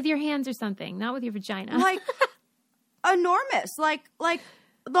with your hands or something, not with your vagina. Like enormous. Like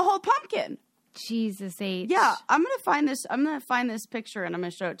the whole pumpkin. Jesus H. Yeah, I'm gonna find this picture and I'm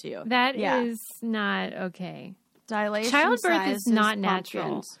gonna show it to you. That is not okay. Dilation. Childbirth is not pumpkins.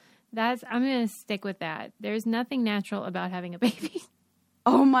 natural. I'm going to stick with that. There's nothing natural about having a baby.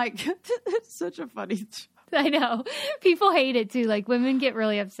 Oh my God. It's such a funny I know. People hate it too. Like women get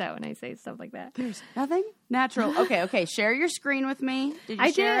really upset when I say stuff like that. There's nothing natural. Okay. Share your screen with me. Did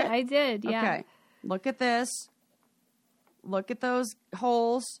you share it? I did. Yeah. Okay. Look at this. Look at those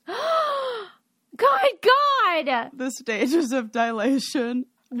holes. God. The stages of dilation.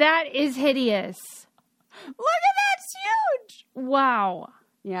 That is hideous. Look at that. It's huge. Wow.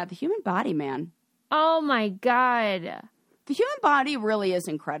 Yeah, the human body, man. Oh my God. The human body really is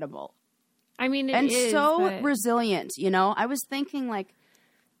incredible. I mean, it is so resilient, you know? I was thinking like,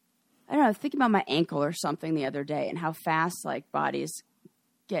 I don't know, thinking about my ankle or something the other day and how fast like bodies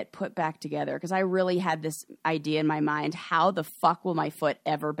get put back together. Because I really had this idea in my mind, how the fuck will my foot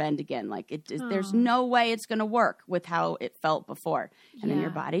ever bend again? Like there's no way it's going to work with how it felt before. And then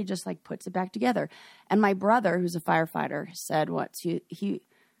your body just like puts it back together. And my brother, who's a firefighter, said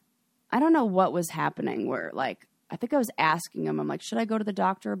I don't know what was happening where like, I think I was asking him, I'm like, should I go to the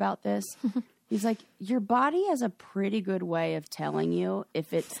doctor about this? He's like, your body has a pretty good way of telling you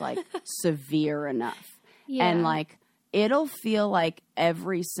if it's like severe enough. Yeah. And like, it'll feel like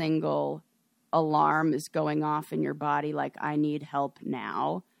every single alarm is going off in your body. Like, I need help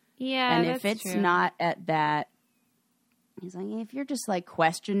now. Yeah. And if it's not at that, he's like, if you're just like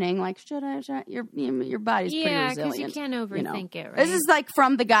questioning, like, should I? Your body's pretty resilient. Yeah, because you can't overthink it, right? This is like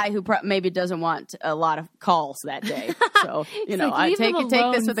from the guy who maybe doesn't want a lot of calls that day. So, like, I take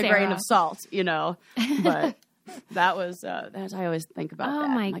this with a grain of salt, But that was, I always think about that. Oh,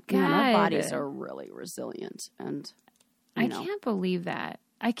 my like, God. Man, our bodies are really resilient. And, I can't believe that.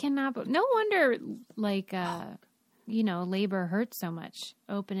 I cannot. No wonder, like, labor hurts so much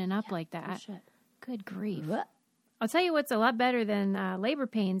opening up like that. Bullshit. Good grief. What? I'll tell you what's a lot better than labor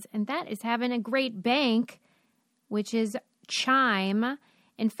pains, and that is having a great bank, which is Chime.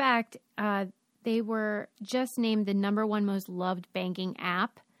 In fact, they were just named the #1 most loved banking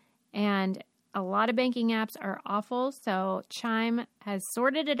app, and a lot of banking apps are awful, so Chime has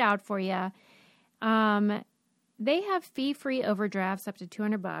sorted it out for you. They have fee-free overdrafts up to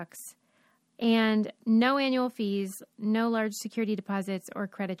 $200, and no annual fees, no large security deposits or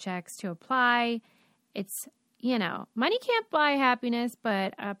credit checks to apply. It's money can't buy happiness,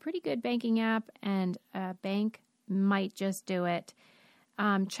 but a pretty good banking app and a bank might just do it.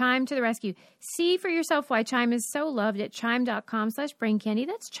 Chime to the rescue. See for yourself why Chime is so loved at chime.com/braincandy.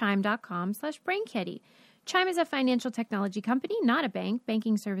 That's chime.com/braincandy. Chime is a financial technology company, not a bank.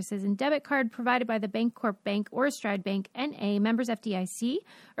 Banking services and debit card provided by the Bancorp Bank or Stride Bank N.A. Members FDIC.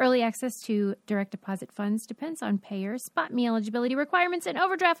 Early access to direct deposit funds depends on payer. Spot Me eligibility requirements and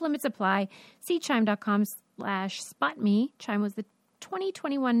overdraft limits apply. See chime.com/spotme. Chime was the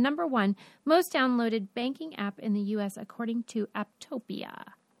 2021 #1 most downloaded banking app in the U.S. according to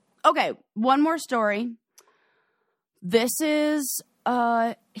Apptopia. Okay, one more story. This is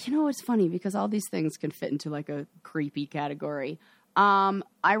It's funny because all these things can fit into like a creepy category.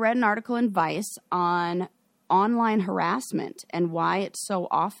 I read an article in Vice on online harassment and why it's so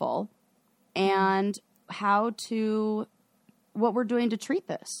awful and what we're doing to treat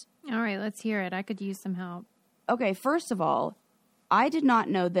this. All right, let's hear it. I could use some help. Okay, first of all, I did not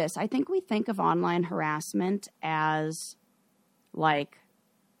know this. I think we think of online harassment as like,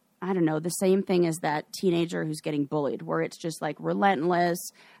 I don't know, the same thing as that teenager who's getting bullied, where it's just like relentless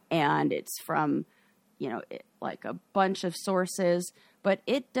and it's from, like a bunch of sources, but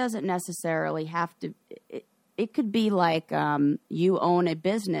it doesn't necessarily have to, it could be like you own a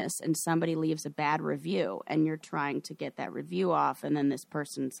business and somebody leaves a bad review and you're trying to get that review off, and then this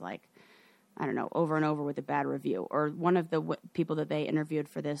person's like, I don't know, over and over with a bad review. Or one of the people that they interviewed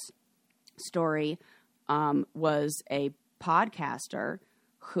for this story was a podcaster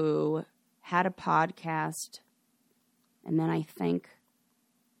who had a podcast, and then I think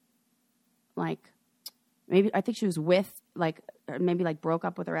she was with maybe broke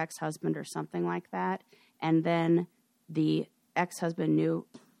up with her ex-husband or something like that. And then the ex-husband new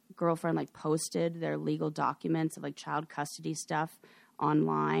girlfriend posted their legal documents of child custody stuff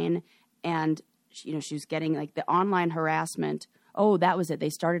online. And she was getting the online harassment. Oh, that was it. They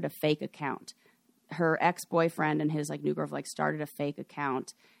started a fake account. Her ex-boyfriend and his new girlfriend started a fake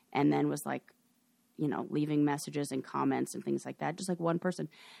account and then was leaving messages and comments and things like that. Just one person.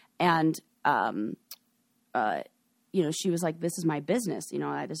 And, she was like, this is my business.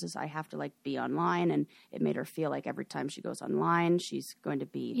 I have to be online. And it made her feel like every time she goes online, she's going to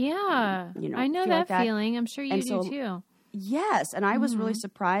be, I know that feeling. I'm sure you do too. Yes. And I was really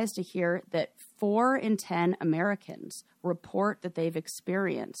surprised to hear that 4 in 10 Americans report that they've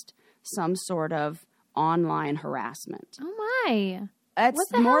experienced some sort of online harassment. Oh my. That's what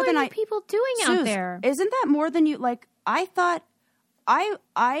the more hell than are you people doing out there? Isn't that more than you I thought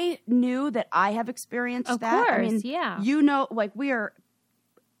I knew that I have experienced of that. Course, I mean, yeah. We are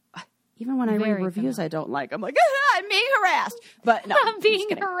even when I read reviews I don't like. I'm like, I'm being harassed. But no. I'm being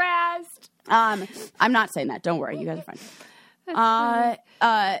harassed. I'm not saying that. Don't worry. You guys are fine.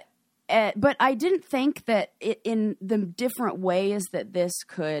 But I didn't think that in the different ways that this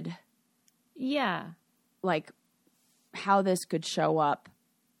could, how this could show up,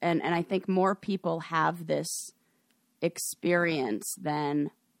 and I think more people have this experience than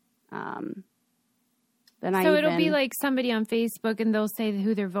I. So it'll be like somebody on Facebook, and they'll say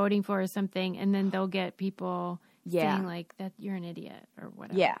who they're voting for or something, and then they'll get people saying that you're an idiot or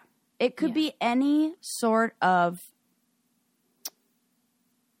whatever. Yeah, it could be any sort of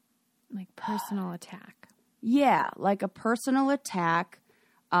personal attack. Yeah, like a personal attack.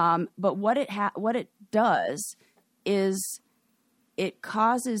 But what it does is it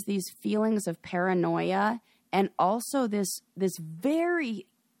causes these feelings of paranoia and also this very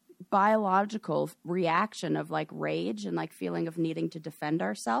biological reaction of rage and feeling of needing to defend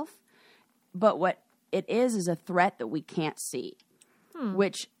ourselves. But what it is a threat that we can't see,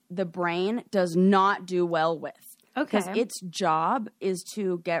 which the brain does not do well with. Okay. Because its job is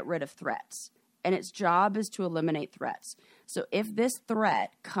to get rid of threats, and its job is to eliminate threats. So if this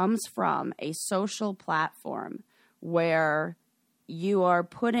threat comes from a social platform where you are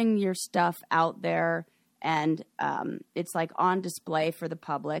putting your stuff out there and it's on display for the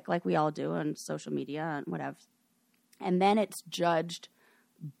public, like we all do on social media and whatever, and then it's judged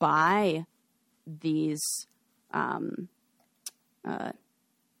by these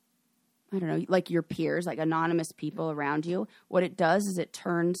I don't know, your peers, anonymous people around you, what it does is it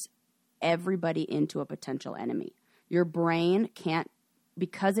turns everybody into a potential enemy. Your brain can't,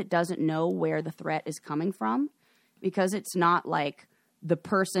 because it doesn't know where the threat is coming from, because it's not the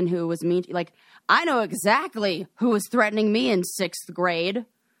person who was mean to, I know exactly who was threatening me in 6th grade.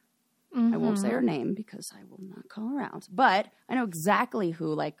 Mm-hmm. I won't say her name because I will not call her out. But I know exactly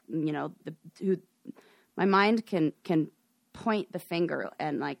who, who my mind can point the finger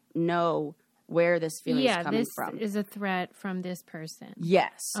and know where this feeling is coming from. Yeah, this is a threat from this person.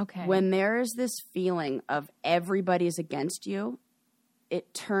 Yes. Okay. When there's this feeling of everybody's against you,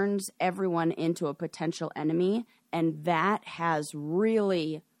 it turns everyone into a potential enemy, and that has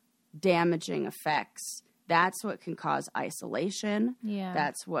really damaging effects. That's what can cause isolation. Yeah.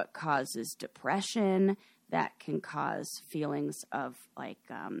 That's what causes depression. That can cause feelings of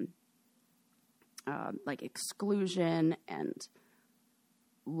exclusion and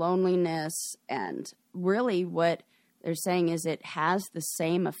loneliness. And really what they're saying is it has the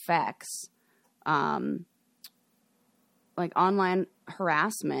same effects. Online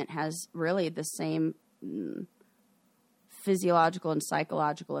harassment has really the same physiological and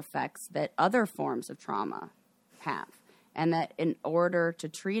psychological effects that other forms of trauma have. And that in order to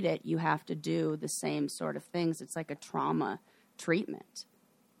treat it, you have to do the same sort of things. It's like a trauma treatment.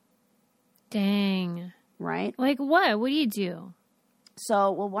 Dang. Right? Like what? What do you do?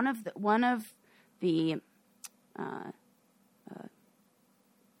 So, well, one of the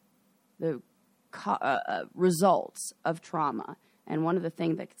results of trauma, and one of the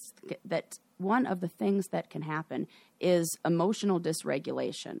things that can happen is emotional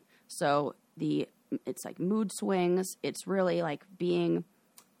dysregulation. So it's like mood swings. It's really like being,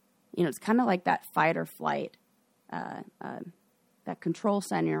 it's kind of like that fight or flight, that control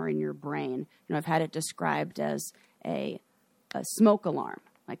center in your brain. I've had it described as a smoke alarm.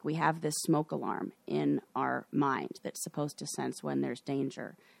 Like we have this smoke alarm in our mind that's supposed to sense when there's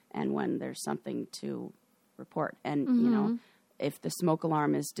danger and when there's something to report. And, if the smoke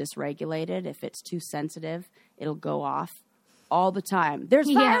alarm is dysregulated, if it's too sensitive, it'll go off all the time.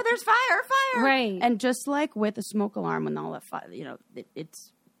 There's fire, there's fire, fire. Right. And just like with a smoke alarm, when all that fire,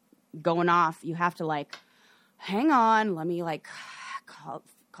 it's going off, you have to like, hang on, let me like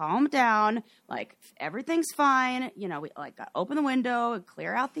calm down. Like everything's fine. We like open the window and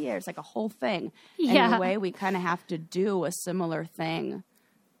clear out the air. It's like a whole thing. And in a way, we kind of have to do a similar thing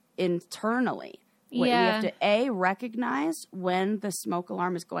internally. We have to recognize when the smoke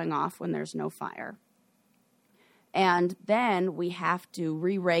alarm is going off when there's no fire. And then we have to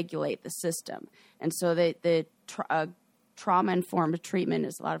re-regulate the system. And so the trauma-informed treatment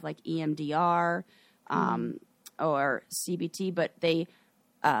is a lot of like EMDR or CBT, but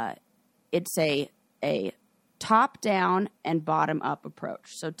it's a top-down and bottom-up approach.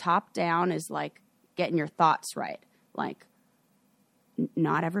 So top-down is like getting your thoughts right. Like,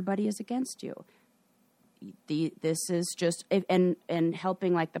 not everybody is against you. This is just and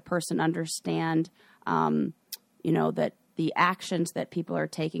helping like the person understand, that the actions that people are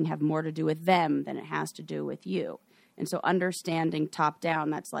taking have more to do with them than it has to do with you. And so understanding top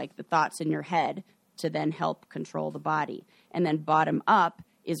down, that's like the thoughts in your head to then help control the body. And then bottom up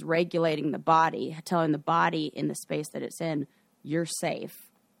is regulating the body, telling the body in the space that it's in, you're safe,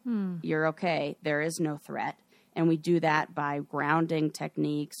 you're okay, there is no threat. And we do that by grounding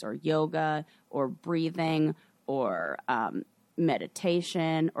techniques or yoga or breathing or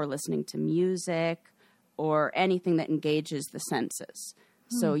meditation or listening to music or anything that engages the senses.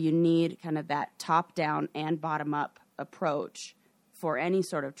 So you need kind of that top-down and bottom-up approach for any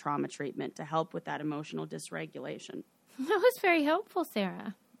sort of trauma treatment to help with that emotional dysregulation. That was very helpful,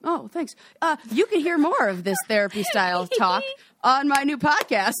 Sarah. Oh, thanks. You can hear more of this therapy-style talk on my new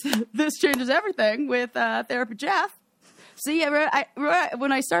podcast, This Changes Everything, with Therapy Jeff. See,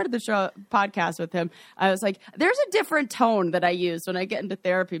 when I started the podcast with him, I was like, there's a different tone that I use when I get into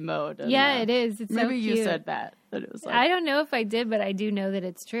therapy mode. And, it is. It's maybe so cute. you said that it was like, I don't know if I did, but I do know that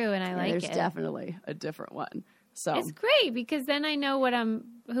it's true, and I like it. There's definitely a different one. So it's great because then I know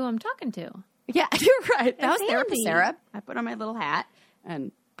who I'm talking to. Yeah, you're right. That was handy. Therapy Sarah. I put on my little hat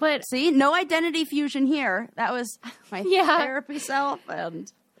and... But see, no identity fusion here. That was my therapy self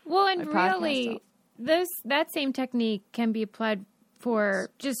and really, that same technique can be applied for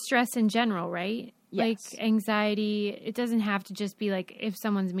just stress in general, right? Yes. Like anxiety. It doesn't have to just be like if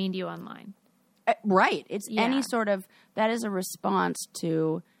someone's mean to you online. Right. It's any sort of that is a response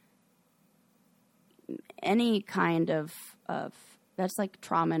to any kind of that's like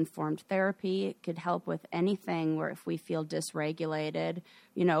trauma-informed therapy. It could help with anything where if we feel dysregulated,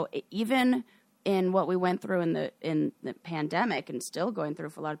 even in what we went through in the pandemic and still going through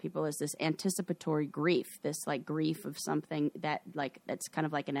for a lot of people is this anticipatory grief, this like grief of something that like that's kind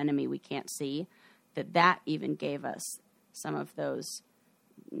of like an enemy we can't see, that even gave us some of those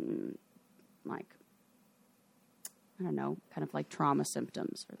like, I don't know, kind of like trauma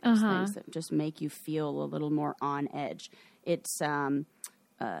symptoms or those things that just make you feel a little more on edge. It's some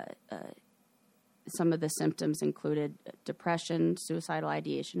of the symptoms included depression, suicidal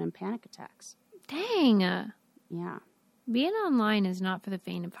ideation, and panic attacks. Dang. Yeah. Being online is not for the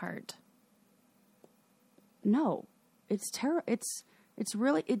faint of heart. No. It's terrible.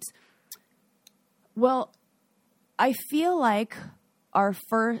 Well, I feel like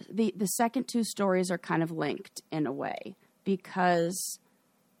the second two stories are kind of linked in a way because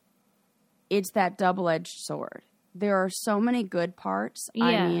it's that double-edged sword. There are so many good parts. Yeah.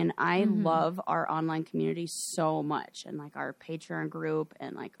 I mean, I love our online community so much and like our Patreon group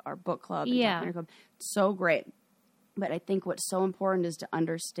and like our book club and documentary club. It's so great. But I think what's so important is to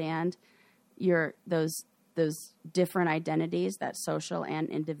understand those different identities, that social and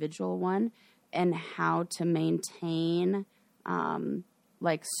individual one, and how to maintain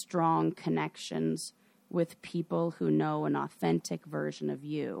like strong connections with people who know an authentic version of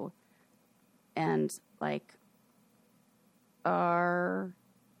you. And like are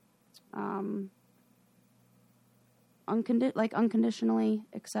unconditionally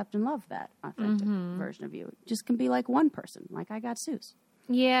accept and love that authentic version of you. It just can be like one person. Like I got Seuss.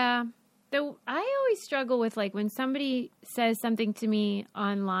 Yeah. Though I always struggle with like when somebody says something to me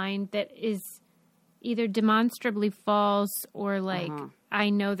online that is either demonstrably false or like I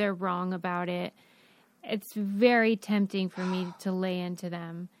know they're wrong about it. It's very tempting for me to lay into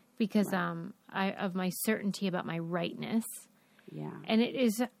them because of my certainty about my rightness. Yeah. And it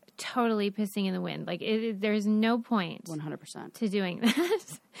is totally pissing in the wind. Like there's no point 100% to doing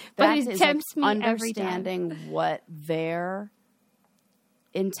that. But it tempts me every time. Understanding what their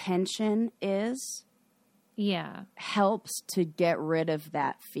intention is helps to get rid of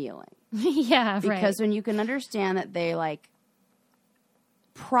that feeling. Yeah, right. Because when you can understand that they like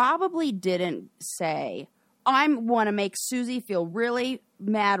probably didn't say, I want to make Susie feel really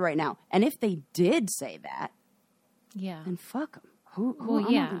mad right now. And if they did say that, then fuck them. I'm not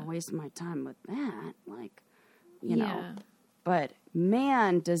going to waste my time with that. Like, you know. But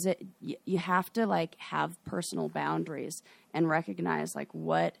man, does it, you have to like have personal boundaries and recognize like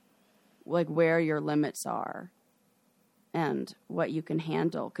where your limits are and what you can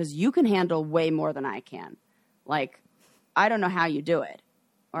handle. Because you can handle way more than I can. Like, I don't know how you do it.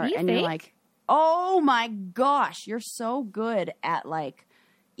 You're like, oh my gosh, you're so good at like,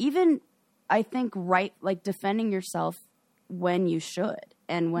 even I think like defending yourself when you should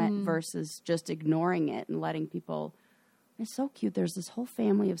and when versus just ignoring it and letting people. It's so cute. There's this whole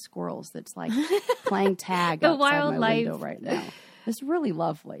family of squirrels that's like playing tag outside my window right now. It's really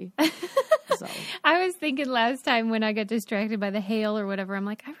lovely. So. I was thinking last time when I got distracted by the hail or whatever, I'm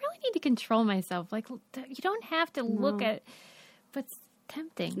like, I really need to control myself. Like, you don't have to look at what's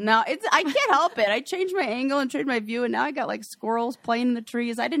tempting. No, I can't help it. I changed my angle and changed my view, and now I got like squirrels playing in the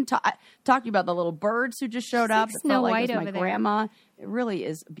trees. I didn't talk to you about the little birds who just showed up. Like Snow White over my there. Grandma. It really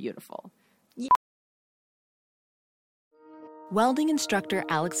is beautiful. Welding instructor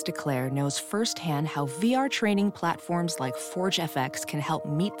Alex DeClaire knows firsthand how VR training platforms like ForgeFX can help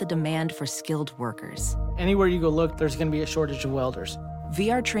meet the demand for skilled workers. Anywhere you go look, there's going to be a shortage of welders.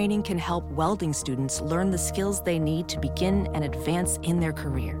 VR training can help welding students learn the skills they need to begin and advance in their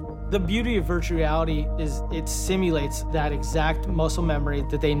career. The beauty of virtual reality is it simulates that exact muscle memory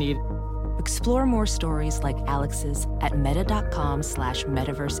that they need. Explore more stories like Alex's at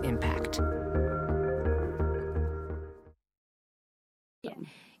meta.com/metaverseimpact.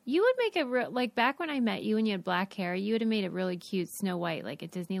 You would make like back when I met you and you had black hair, you would have made a really cute Snow White, like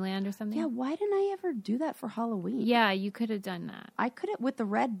at Disneyland or something. Yeah, why didn't I ever do that for Halloween? Yeah, you could have done that. I could have with the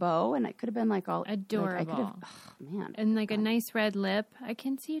red bow, and I could have been like all adorable. Man, and like a nice red lip. I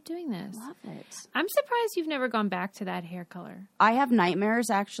can see you doing this. Love it. I'm surprised you've never gone back to that hair color. I have nightmares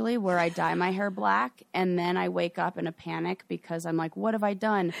actually where I dye my hair black, and then I wake up in a panic because I'm like, what have I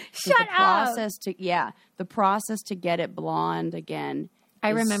done? Shut up! The process to get it blonde again. I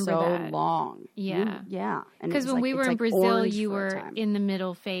remember so that. Long. Yeah. Yeah. Because when we were in Brazil, you were in the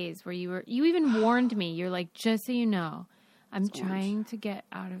middle phase where you even warned me. You're like, just so you know, I'm trying to get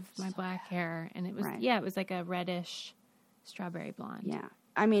out of my black hair. And it was, it was like a reddish strawberry blonde. Yeah.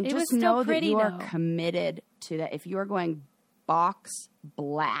 I mean, just know that you are committed to that. If you are going box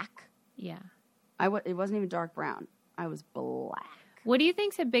black. Yeah. It wasn't even dark brown. I was black. What do you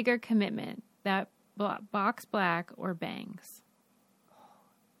think's a bigger commitment? That box black or bangs?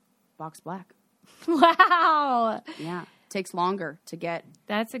 Box black. Wow. Yeah. Takes longer to get.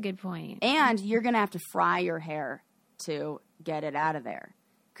 That's a good point. And you're going to have to fry your hair to get it out of there.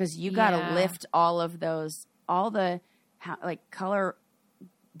 Because you got to lift all of those, all the color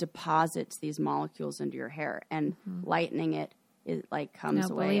deposits these molecules into your hair. And lightening it like comes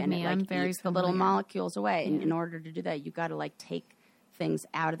away. And it eats the little molecules away. Yeah. And in order to do that, you got to take things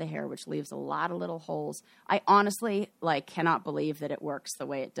out of the hair, which leaves a lot of little holes. I honestly cannot believe that it works the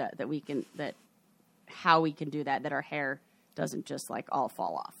way it does. How we can do that. That our hair doesn't just all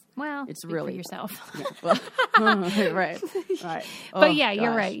fall off. Well, it's really for yourself. Right. But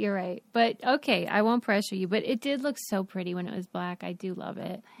you're right. You're right. But okay, I won't pressure you. But it did look so pretty when it was black. I do love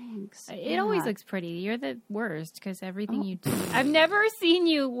it. Thanks. It always looks pretty. You're the worst because everything you do. I've never seen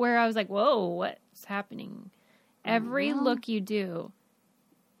you where I was like, whoa, what's happening? Every look you do.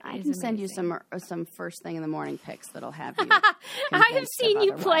 I can send you some first thing in the morning pics that'll have you. I have seen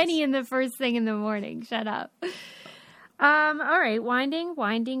you plenty in the first thing in the morning. Shut up. All right, winding.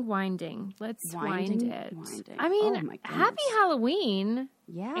 Let's wind it. I mean, happy Halloween.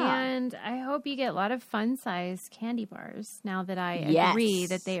 Yeah. And I hope you get a lot of fun-sized candy bars now that I agree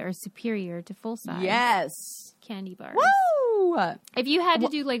that they are superior to full-size candy bars. Woo! If you had to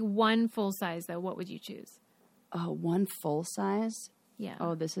do one full-size, though, what would you choose? One full size? Yeah.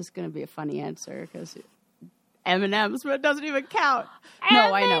 Oh, this is going to be a funny answer because M&M's, but it doesn't even count. No,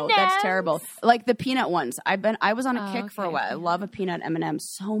 I know. That's terrible. Like the peanut ones. I was on a kick for a while. I love a peanut M&M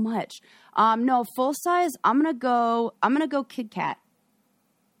so much. No, full size. I'm going to go Kit Kat.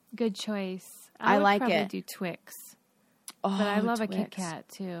 Good choice. I would like probably it. do Twix. Oh, But I love Twix. a Kit Kat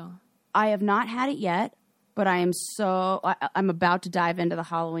too. I have not had it yet, but I'm about to dive into the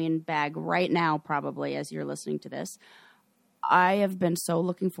Halloween bag right now, probably as you're listening to this. I have been so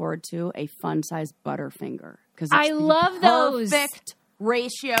looking forward to a fun-size Butterfinger because I love those. Perfect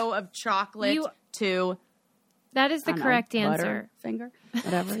ratio of chocolate to that is the correct answer. Butterfinger,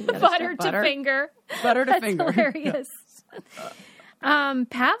 whatever. Butter to finger. Butter to That's finger. Hilarious.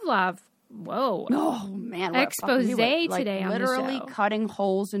 Pavlov. Whoa. Oh man! Expose today on the literally show. cutting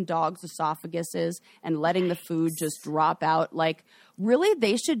holes in dogs' esophaguses and letting the food just drop out. Like, really,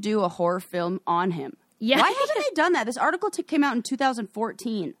 they should do a horror film on him. Yeah. Why haven't they done that? This article came out in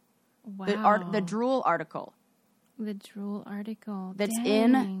 2014. Wow. The Drool article. The Drool article. That's Dang.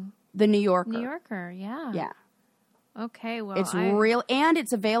 in the New Yorker. New Yorker, yeah. Yeah. Okay, well, It's real, and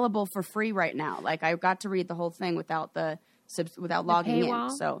it's available for free right now. Like, I got to read the whole thing without logging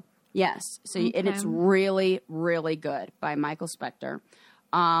paywall? in. So, yes. So, and it's really, really good by Michael Spector.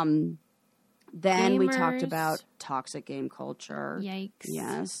 Then we talked Gamers. about toxic game culture. Yikes.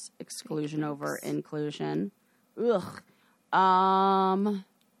 Yes. Exclusion over inclusion. Ugh.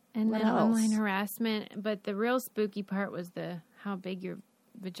 And what then else? online harassment. But the real spooky part was how big your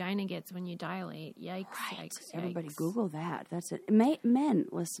vagina gets when you dilate. Yikes, Right. yikes, Everybody yikes. Google that. That's it. Men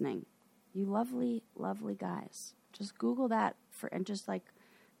listening, you lovely, lovely guys. Just Google that and just like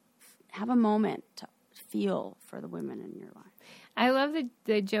have a moment to feel for the women in your life. I love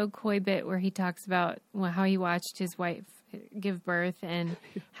the Joe Coy bit where he talks about how he watched his wife give birth and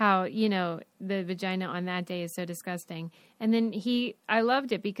how, the vagina on that day is so disgusting. And then I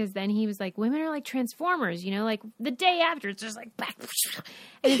loved it because then he was like, women are like transformers, like the day after it's just like back.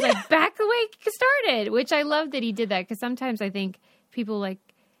 And it's like back the way it started, which I love that he did that because sometimes I think people like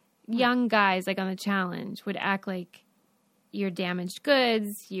young guys like on the challenge would act like you're damaged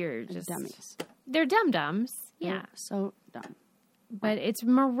goods. You're just dummies. They're dum-dums. Yeah. They're so dumb. But it's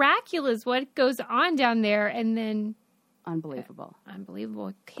miraculous what goes on down there, and then... Unbelievable.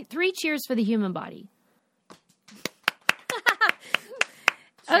 Unbelievable. 3 cheers for the human body.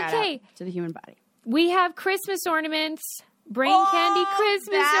 Shout Okay. out to the human body. We have Christmas ornaments. Brain candy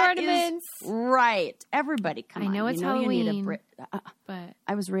Christmas that ornaments. is right. Everybody, come on. I know it's you Halloween, need but...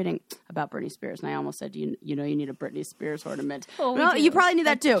 I was reading about Britney Spears, and I almost said, you need a Britney Spears ornament. Well, we Well, do. you probably need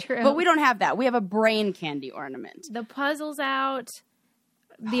that too. That's true. But we don't have that. We have a brain candy ornament. The puzzle's out.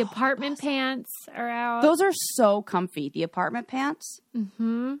 The apartment pants are out. Those are so comfy. The apartment pants,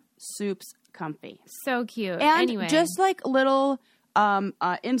 soup's comfy. So cute. And anyway. just like a little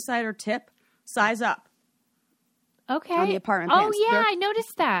insider tip, size up. Okay. On the apartment Oh, pants. yeah, I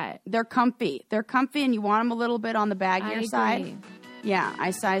noticed that. They're comfy. They're comfy, and you want them a little bit on the baggier side. Yeah,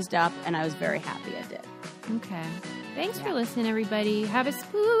 I sized up, and I was very happy I did. Okay. Thanks for listening, everybody. Have a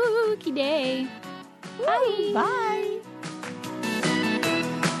spooky day. Bye. Bye.